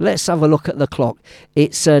we? Let's have a look at the clock.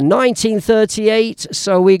 It's 19:38,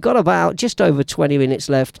 so we've got about just over 20 minutes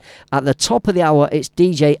left. At the top of the hour, it's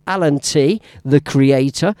DJ Alan T, the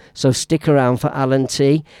creator, so stick around for Alan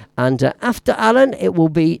T. And after Alan, it will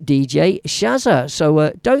be DJ Shazza.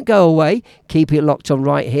 So don't go away, keep it locked on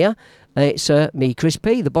right here. It's me, Chris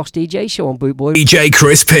P, the Boss DJ Show on Boot Boy. DJ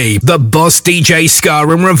Chris P, the Boss DJ Ska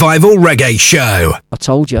and Revival Reggae Show. I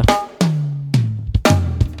told you.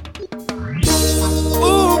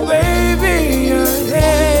 Ooh, baby,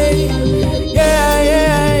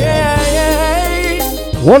 yeah.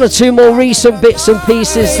 One or two more recent bits and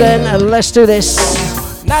pieces then, and let's do this.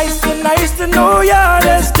 Nice to know ya,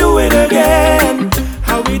 let's do it again.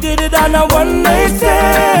 How we did it on a one night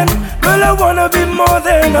stand. Girl, I wanna be more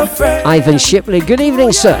than a friend. Ivan Shipley, good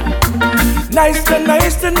evening, sir. Nice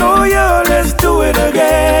to know ya, let's do it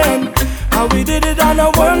again. How we did it on a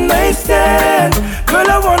one night stand. Girl,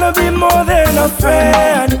 I wanna be more than a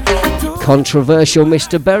friend. Controversial,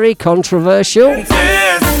 Mr. Berry, controversial.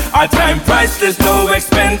 Our time priceless, no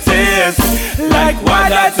expenses. Like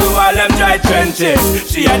water to all them dry trenches.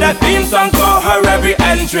 She had a theme song for her every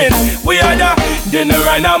entrance. We had a dinner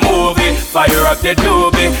and a movie. Fire up the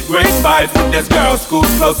doobie. Great vibes with this girl, school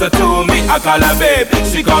closer to me. I call her babe,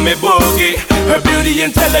 she call me Boogie. Her beauty,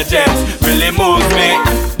 intelligence really moves me.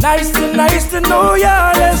 Nice to know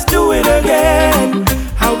ya, let's do it again.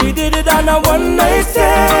 How we did it on a one night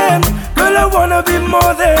stand. Girl, I wanna be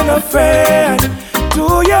more than a friend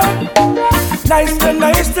to ya. Nice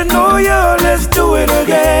to know ya, let's do it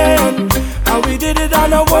again. How we did it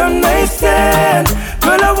on a one night stand.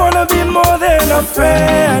 Girl, I wanna be more than a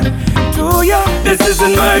friend to ya. This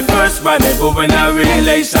isn't my first rendezvous in a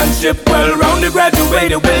relationship. Well rounded,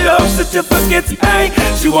 graduated with love certificates. Hey,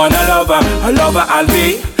 she want a lover I'll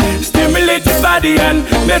be. Stimulated body and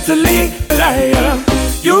mentally liar.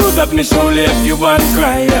 Use up me shoulder if you want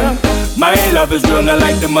cry. My love is real, not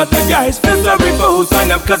like the other guys. Feel sorry for who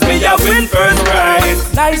sign up, cause me I win first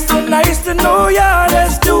prize. Nice to know ya,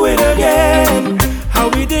 let's do it again. How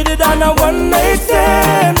we did it on a one night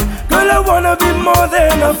stand. Girl, I wanna be more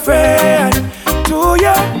than a friend to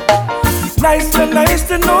ya. Nice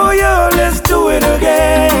to know ya, let's do it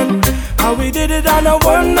again. How we did it on a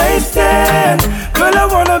one night stand. Girl, I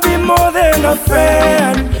wanna be more than a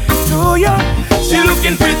friend to ya. She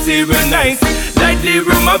looking pretty real nice. Lightly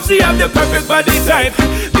room up, she have the perfect body type.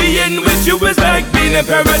 Being with you is like being in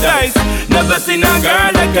paradise. Never seen a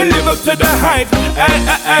girl that can live up to the hype.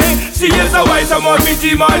 She is a wise, I'm more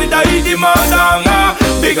PG, more than the more.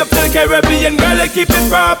 Big up to the Caribbean girl, I keep it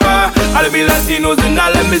proper. All of me Latinos and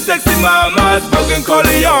all of me sexy mamas. Broken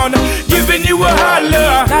Corleone, giving you a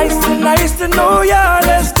holler. Nice to know ya,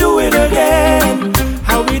 let's do it again.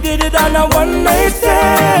 How we did it on a one night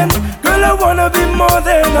stand. Girl, I wanna be more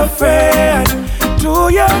than a friend to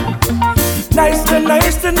ya. Nice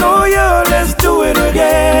to know ya, let's do it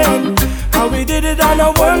again. How we did it on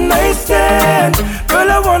a one night stand.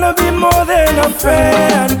 Girl, I wanna be more than a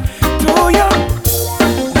friend to ya.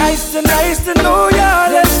 Nice to know ya,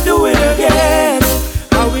 let's do it again.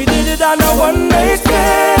 How we did it on a one night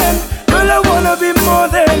stand. Girl, I wanna be more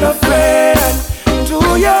than a friend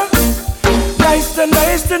to ya.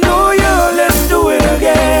 Nice to know ya, let's do it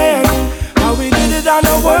again. How we did it on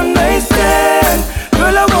a one night stand.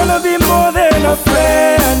 Girl, I wanna be more than a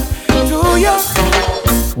friend to ya.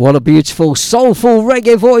 What a beautiful, soulful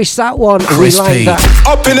reggae voice that one. Chris We like P. that.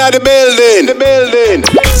 Up in the building,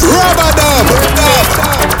 Rubber dub.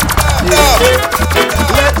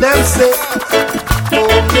 Let them say,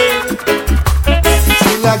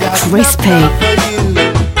 still I got Chris P.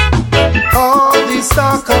 all this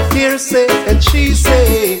talk of hearsay and she say,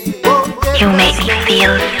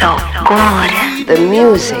 feel so good. The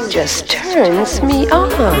music just turns me on.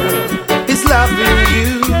 It's loving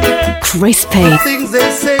you. Crispy. The things they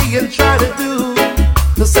say and try to do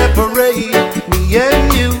to separate me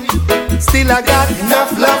and you. Still I got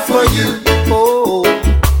enough love for you. Oh,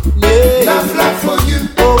 yeah. Enough love for you.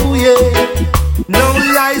 Oh, yeah. No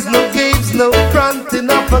lies, no games, no fronting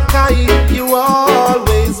of a kind. You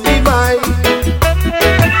always be mine.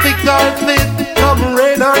 Thick or thin, come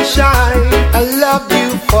rain or shine, I love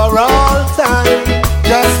you for all time.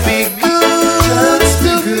 Just be good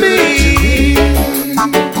to me.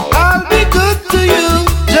 I'll be good to you.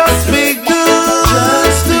 Just be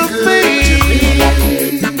good to me.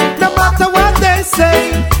 No matter what they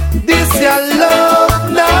say, this your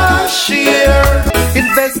love, no share.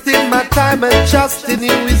 Investing my time and trust in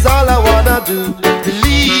you is all I wanna do.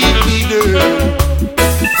 Believe me, girl.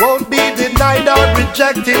 Won't be denied or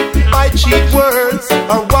rejected by cheap words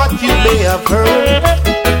or what you may have heard.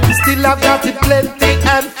 Still I've got it plenty,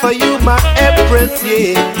 and for you my empress,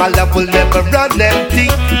 yeah. My love will never run empty.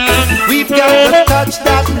 We've got the touch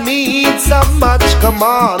that means so much. Come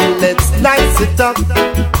on, let's nice it up.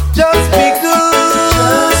 Just be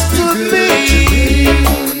good to me.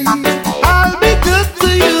 I'll be good to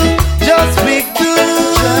you. Just be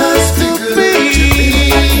good to me.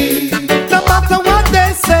 No matter what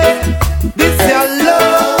they say, this your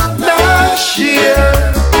love, no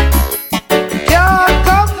share. Can't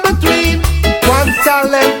come between one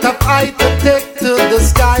talent of I to take to the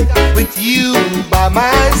sky with you by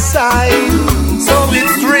my side. So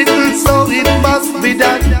it's written, so it must be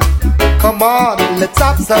done. Come on, let's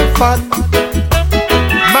have some fun.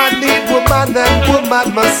 Man need woman and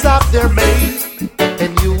woman must have their mate.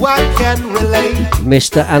 And you I can relate.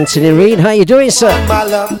 Mr. Anthony Reid, how you doing, sir? My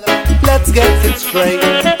love, let's get it straight.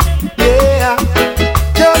 Yeah,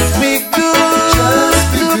 just be good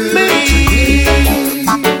to me.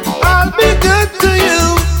 I'll be good to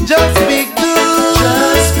you. Just be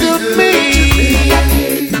good to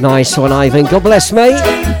me. Nice one, Ivan. God bless, mate.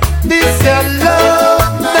 This your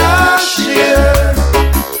love, no share.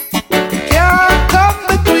 Can't come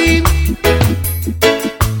between.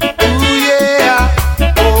 Ooh yeah,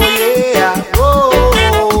 oh yeah, whoa.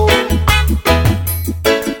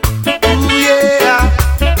 Ooh yeah,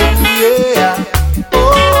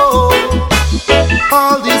 oh.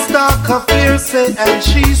 All this talk of hearsay and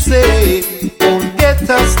she say won't get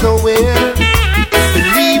us nowhere.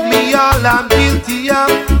 Believe me, all I'm guilty of,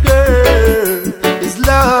 girl, is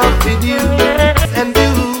loving you and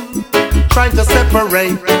you. Trying to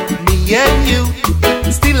separate me and you.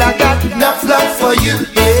 Still I got enough love for you,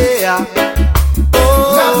 yeah.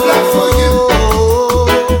 Oh, enough love for you.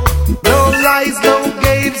 No lies, no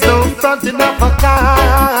games, no fronting of a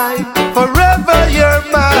kind. Forever you're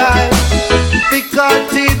mine. Thick or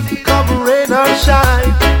thin, come rain or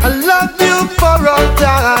shine, I love you for all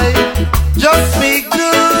time. Just be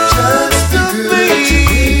good to me.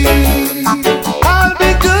 I'll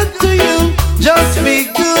be good to you. Just be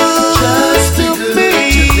good to me.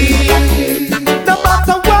 No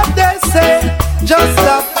matter what they say, just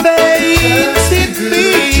have faith in me.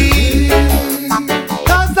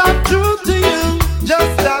 'Cause I'm true to you.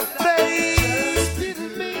 Just have faith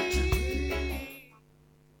in me.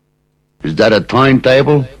 Is that a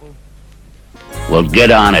timetable? Well, get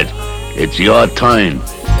on it. It's your time.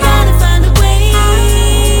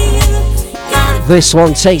 This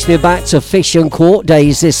one takes me back to Fish and Court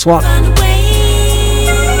days, this one.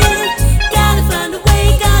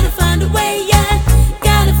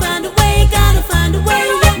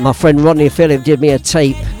 My friend Ronnie Phillip did me a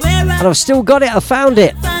tape, and I've still got it, I found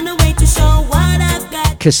it.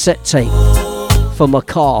 Cassette tape for my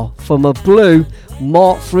car, for my blue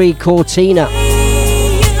Mark III Cortina.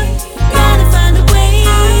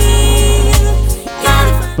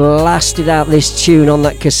 Blasted out this tune on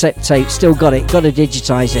that cassette tape, still got it, gotta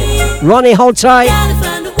digitise it. Ronnie, hold tight.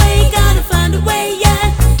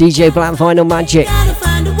 DJ Black Vinyl Magic. Gotta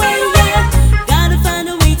find a way,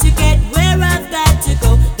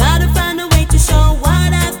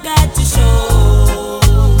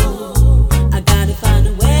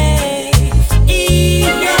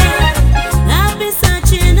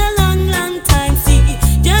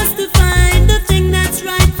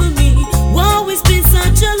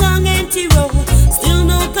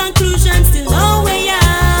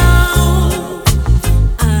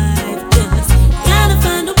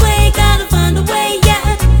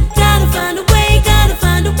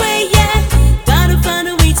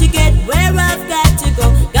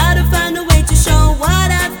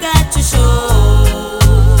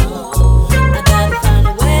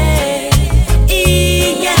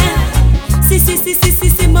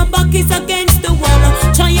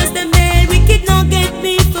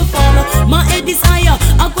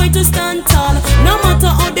 going to stand tall. No matter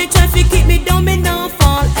how the traffic keep me down, me no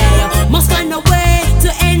fall. Hey, must find a way to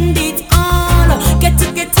end it all. Get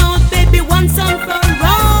out, baby, once and for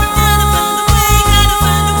all.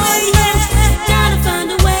 Gotta find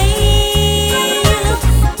a way.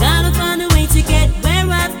 Gotta find a way to get where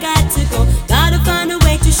I've got to go. Gotta find a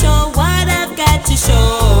way to show what I've got to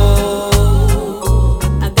show.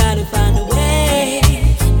 I gotta find a way.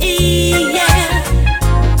 Yeah.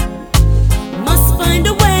 Must find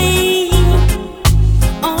a way.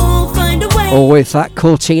 Oh, find a way. Or if that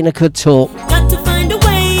Cortina could talk. Got to find a way.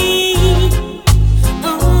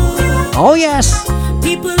 Oh yes.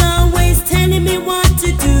 People always telling me what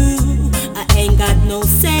to do. I ain't got no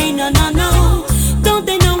say, no. Don't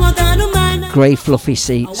they know I got a mind? Grey fluffy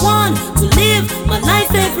seats. I want to live my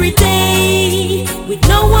life every day with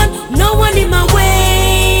no one in my way.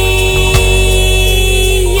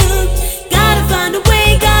 Gotta find a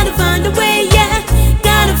way, yeah.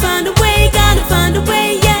 Gotta find a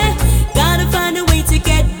way, yeah. Gotta find a way to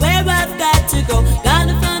get where I've got to go.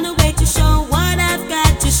 Gotta find a way to show what I've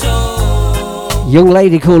got to show. Young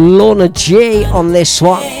lady called Lorna G on this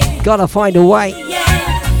one. Gotta find a way.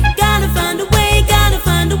 Gotta find a way,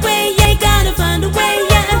 yeah. Gotta find a way,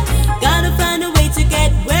 yeah. Gotta find a way to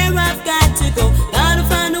get where I've got to go. Gotta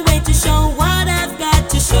find a way to show what I've got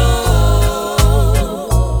to show.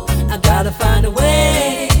 I gotta find a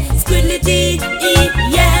way. Squiddly dee,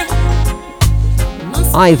 yeah.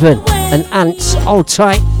 Ivan and Ants, hold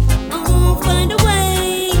tight. Oh, find a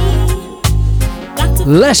way.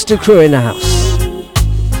 Leicester crew in the house.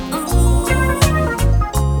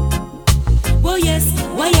 Oh yes,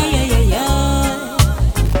 why yeah.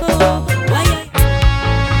 Oh, why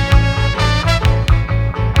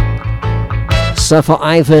yeah. So for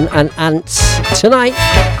Ivan and Ants tonight.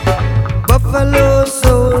 Buffalo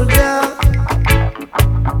soldier,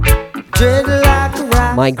 dread like a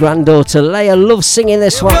rat. My granddaughter Leia loves singing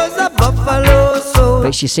this one. Was a buffalo soldier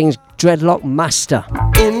But she sings Dreadlock Master.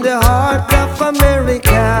 in the heart of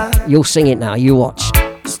America, You'll sing it now, you watch.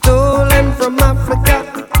 stolen from Africa,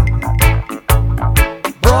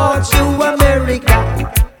 brought to America,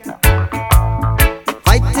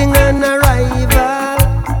 fighting an arrival,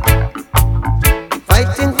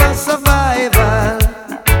 fighting for survival.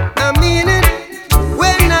 I mean it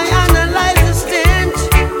when I analyze the stench.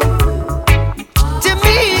 To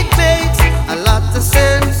me it makes a lot of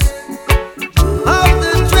sense. Of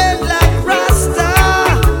the dreadlock Rasta,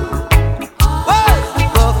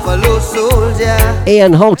 Buffalo soldier.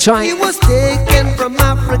 Ian, hold tight. He was taken from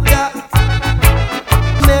Africa,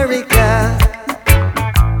 America,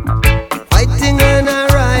 fighting an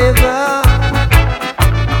arrival,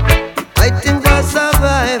 fighting for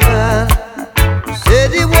survival.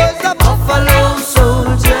 Said he was a buffalo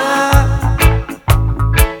soldier,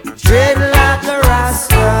 dread like a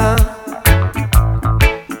Rasta,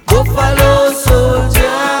 buffalo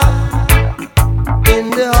soldier in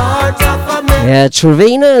the heart of America. Yeah,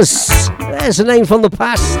 Trevinas. There's a name from the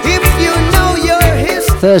past. If you know your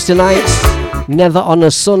history, Thursday nights, never on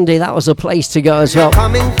a Sunday. That was a place to go as well.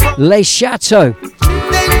 Les Chateaux.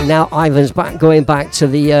 Now Ivan's going back to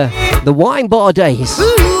the wine bar days. who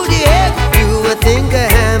the heck you would think I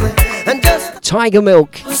am? And just Tiger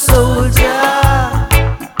Milk. a soldier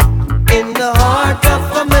in the heart of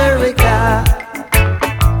America.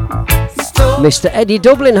 Stole Mr. Eddie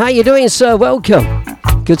Dublin, how you doing, sir? Welcome.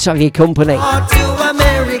 Good to have your company. heart to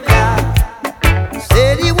America.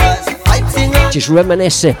 Said he was fighting on Just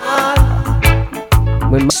reminiscing.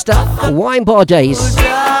 When Mr. Wine bar days.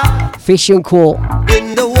 Fish and Quart.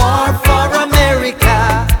 in the war for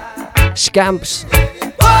America. Scamps.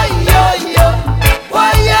 Why yo yo,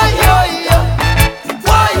 why yo yo yo,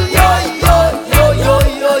 why yo yo yo yo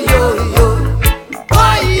yo yo yo,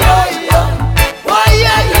 why yo yo, why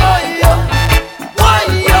yo yo yo, why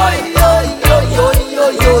yo yo yo yo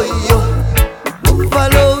yo yo.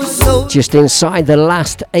 Buffalo soldier. Just inside the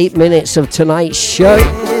last 8 minutes of tonight's show.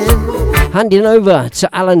 Handing over to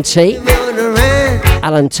Alan T.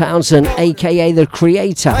 Alan Townsend, aka The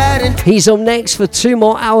Creator. He's up next for 2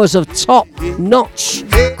 more hours of top-notch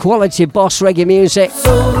quality boss reggae music.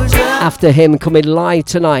 After him coming live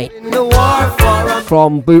tonight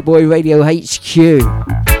from Bootboy Radio HQ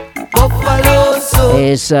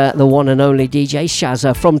is the one and only DJ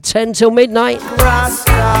Shazza from 10 till midnight.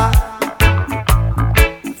 Rasta,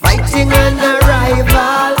 fighting an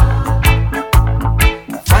arrival,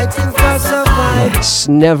 fighting for survival. It's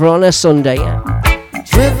never on a Sunday.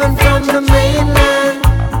 Driven from the mainland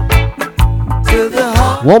to the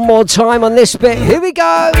heart. One more time on this bit. Here we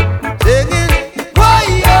go. Singing, why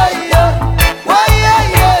yo yo, why yo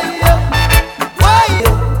yo yo, why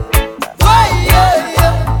yo yo,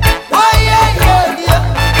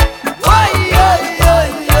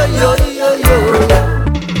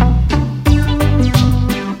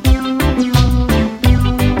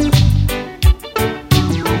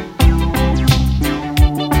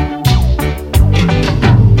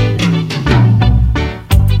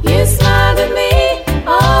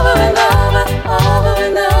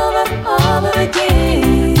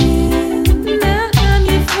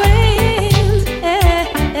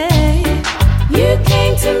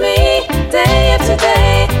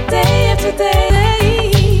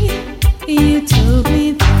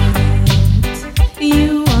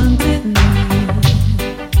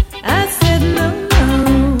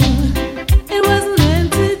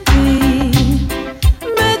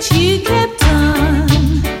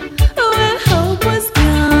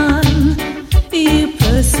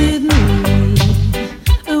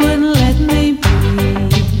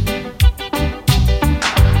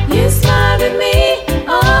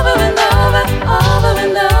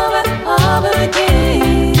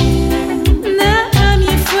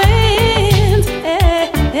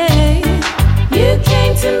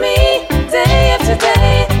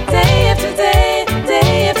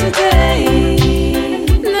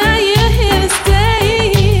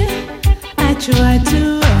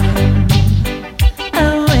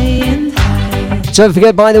 Don't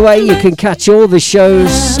forget, by the way, you can catch all the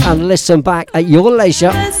shows and listen back at your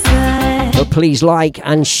leisure. But please like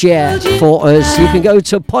and share for us. You can go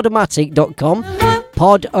to podomatic.com.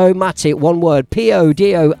 Podomatic, one word,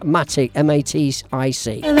 Podomatic,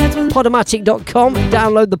 Matic. Podomatic.com.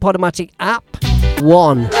 Download the Podomatic app.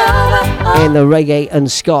 1 in the reggae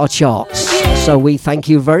and ska charts. So we thank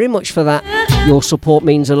you very much for that. Your support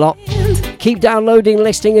means a lot. Keep downloading,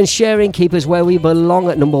 listening and sharing. Keep us where we belong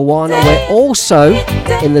at number 1. We're also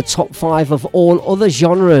in the top 5 of all other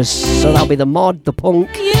genres. So that'll be the mod, the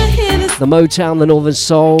punk, the Motown, the Northern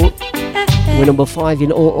Soul. We're number 5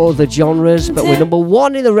 in all other genres, but we're number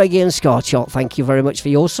 1 in the reggae and ska chart. Thank you very much for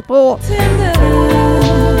your support.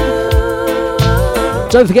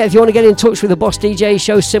 Don't forget, if you want to get in touch with the Boss DJ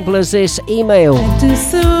Show, simple as this, email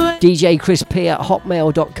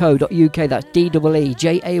djchrisp@hotmail.co.uk. That's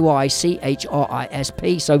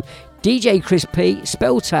DEEJAYCHRISP. So DJ Chris P,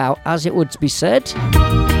 spelt out as it would be said,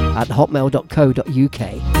 at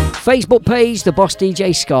hotmail.co.uk. Facebook page, the Boss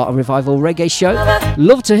DJ Ska and Revival Reggae Show.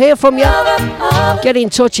 Love to hear from you. Get in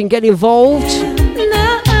touch and get involved.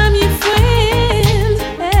 Now I'm your friend.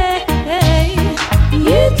 Hey,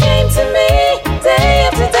 you came to me day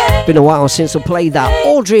after day. Been a while since I played that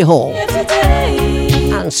Audrey Hall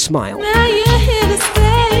and Smile. Now you're here to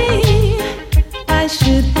stay. I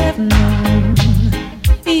should have known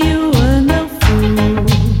you were no fool.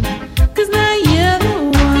 'Cause now you're the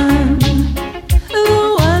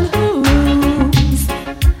one who's.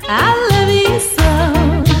 I love you so.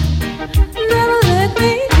 Never let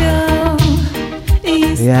me go.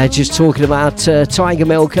 Yeah, just talking about Tiger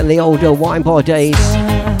Milk and the older wine bar days.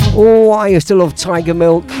 Oh, I used to love Tiger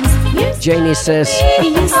Milk. Janie says,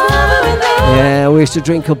 yeah, we used to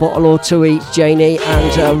drink a bottle or two each, Janie,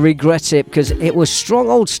 and regret it because it was strong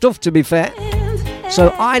old stuff, to be fair.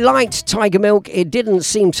 So I liked Tiger Milk. It didn't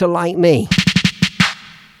seem to like me.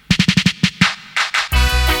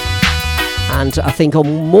 And I think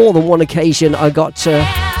on more than one occasion I got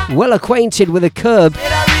well acquainted with the curb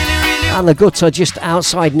and the gutter just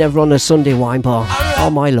outside Never on a Sunday wine bar.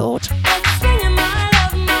 Oh my lord.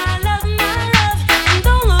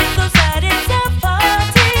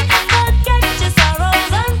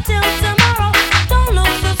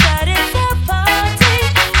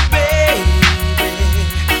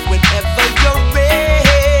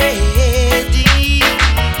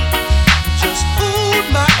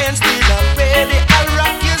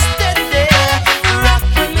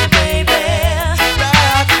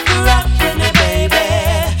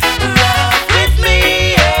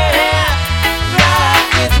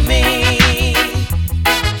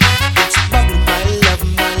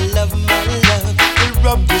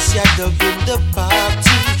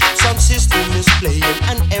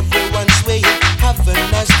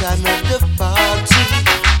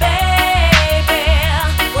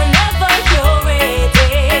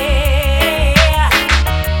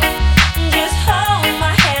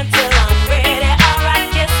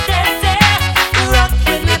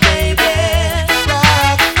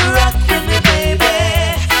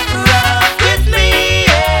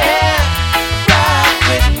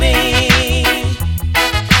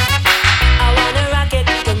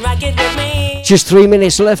 Just 3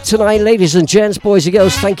 minutes left tonight, ladies and gents, boys and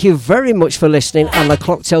girls. Thank you very much for listening. And the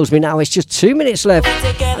clock tells me now it's just 2 minutes left.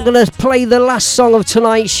 I'm going to play the last song of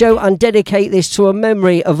tonight's show and dedicate this to a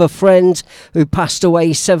memory of a friend who passed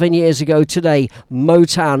away 7 years ago today.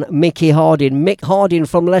 Motown, Mickey Harding. Mick Harding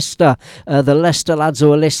from Leicester. The Leicester lads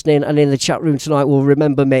who are listening and in the chat room tonight will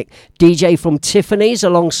remember Mick. DJ from Tiffany's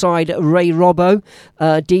alongside Ray Robbo.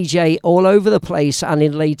 DJ all over the place, and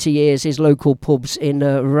in later years his local pubs in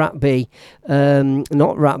Ratby.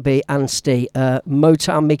 Not Ratby, Anstey,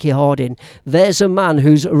 Motown Mickey Harding. There's a man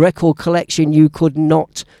whose record collection you could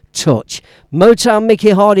not touch. Motown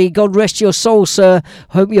Mickey Harding, God rest your soul, sir.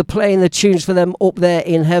 Hope you're playing the tunes for them up there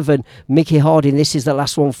in heaven. Mickey Harding, this is the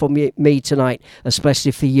last one from me tonight,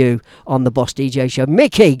 especially for you on the Boss DJ Show.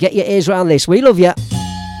 Mickey, get your ears around this. We love you.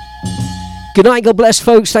 Good night, God bless,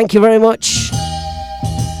 folks. Thank you very much.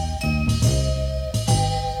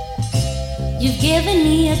 You've given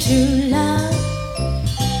me a true love,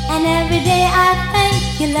 and every day I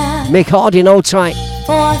thank you, love, Mick Harding, hold tight.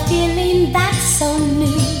 for a feeling that's so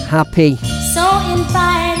new, Happy. so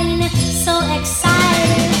inviting, so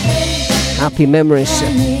exciting. Happy memories.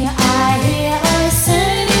 Suddenly I hear a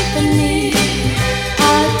symphony, a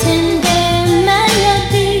tender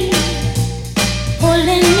melody,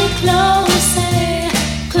 pulling me closer,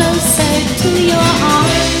 closer to your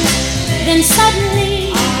arms. Then suddenly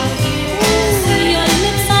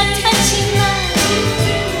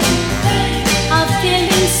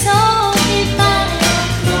so divine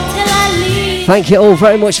till I leave. Thank you all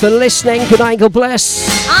very much for listening. Good night, God bless.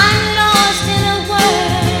 I'm lost in a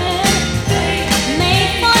world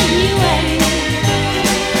made for you and me.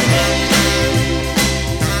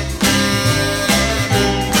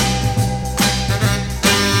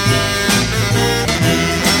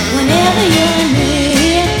 Whenever you're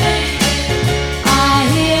near, I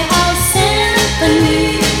hear our symphony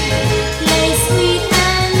play sweet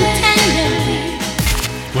and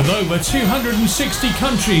tender. With over 260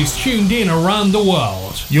 countries tuned in around the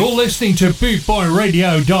world, you're listening to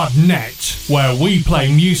bootboyradio.net, where we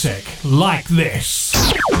play music like this.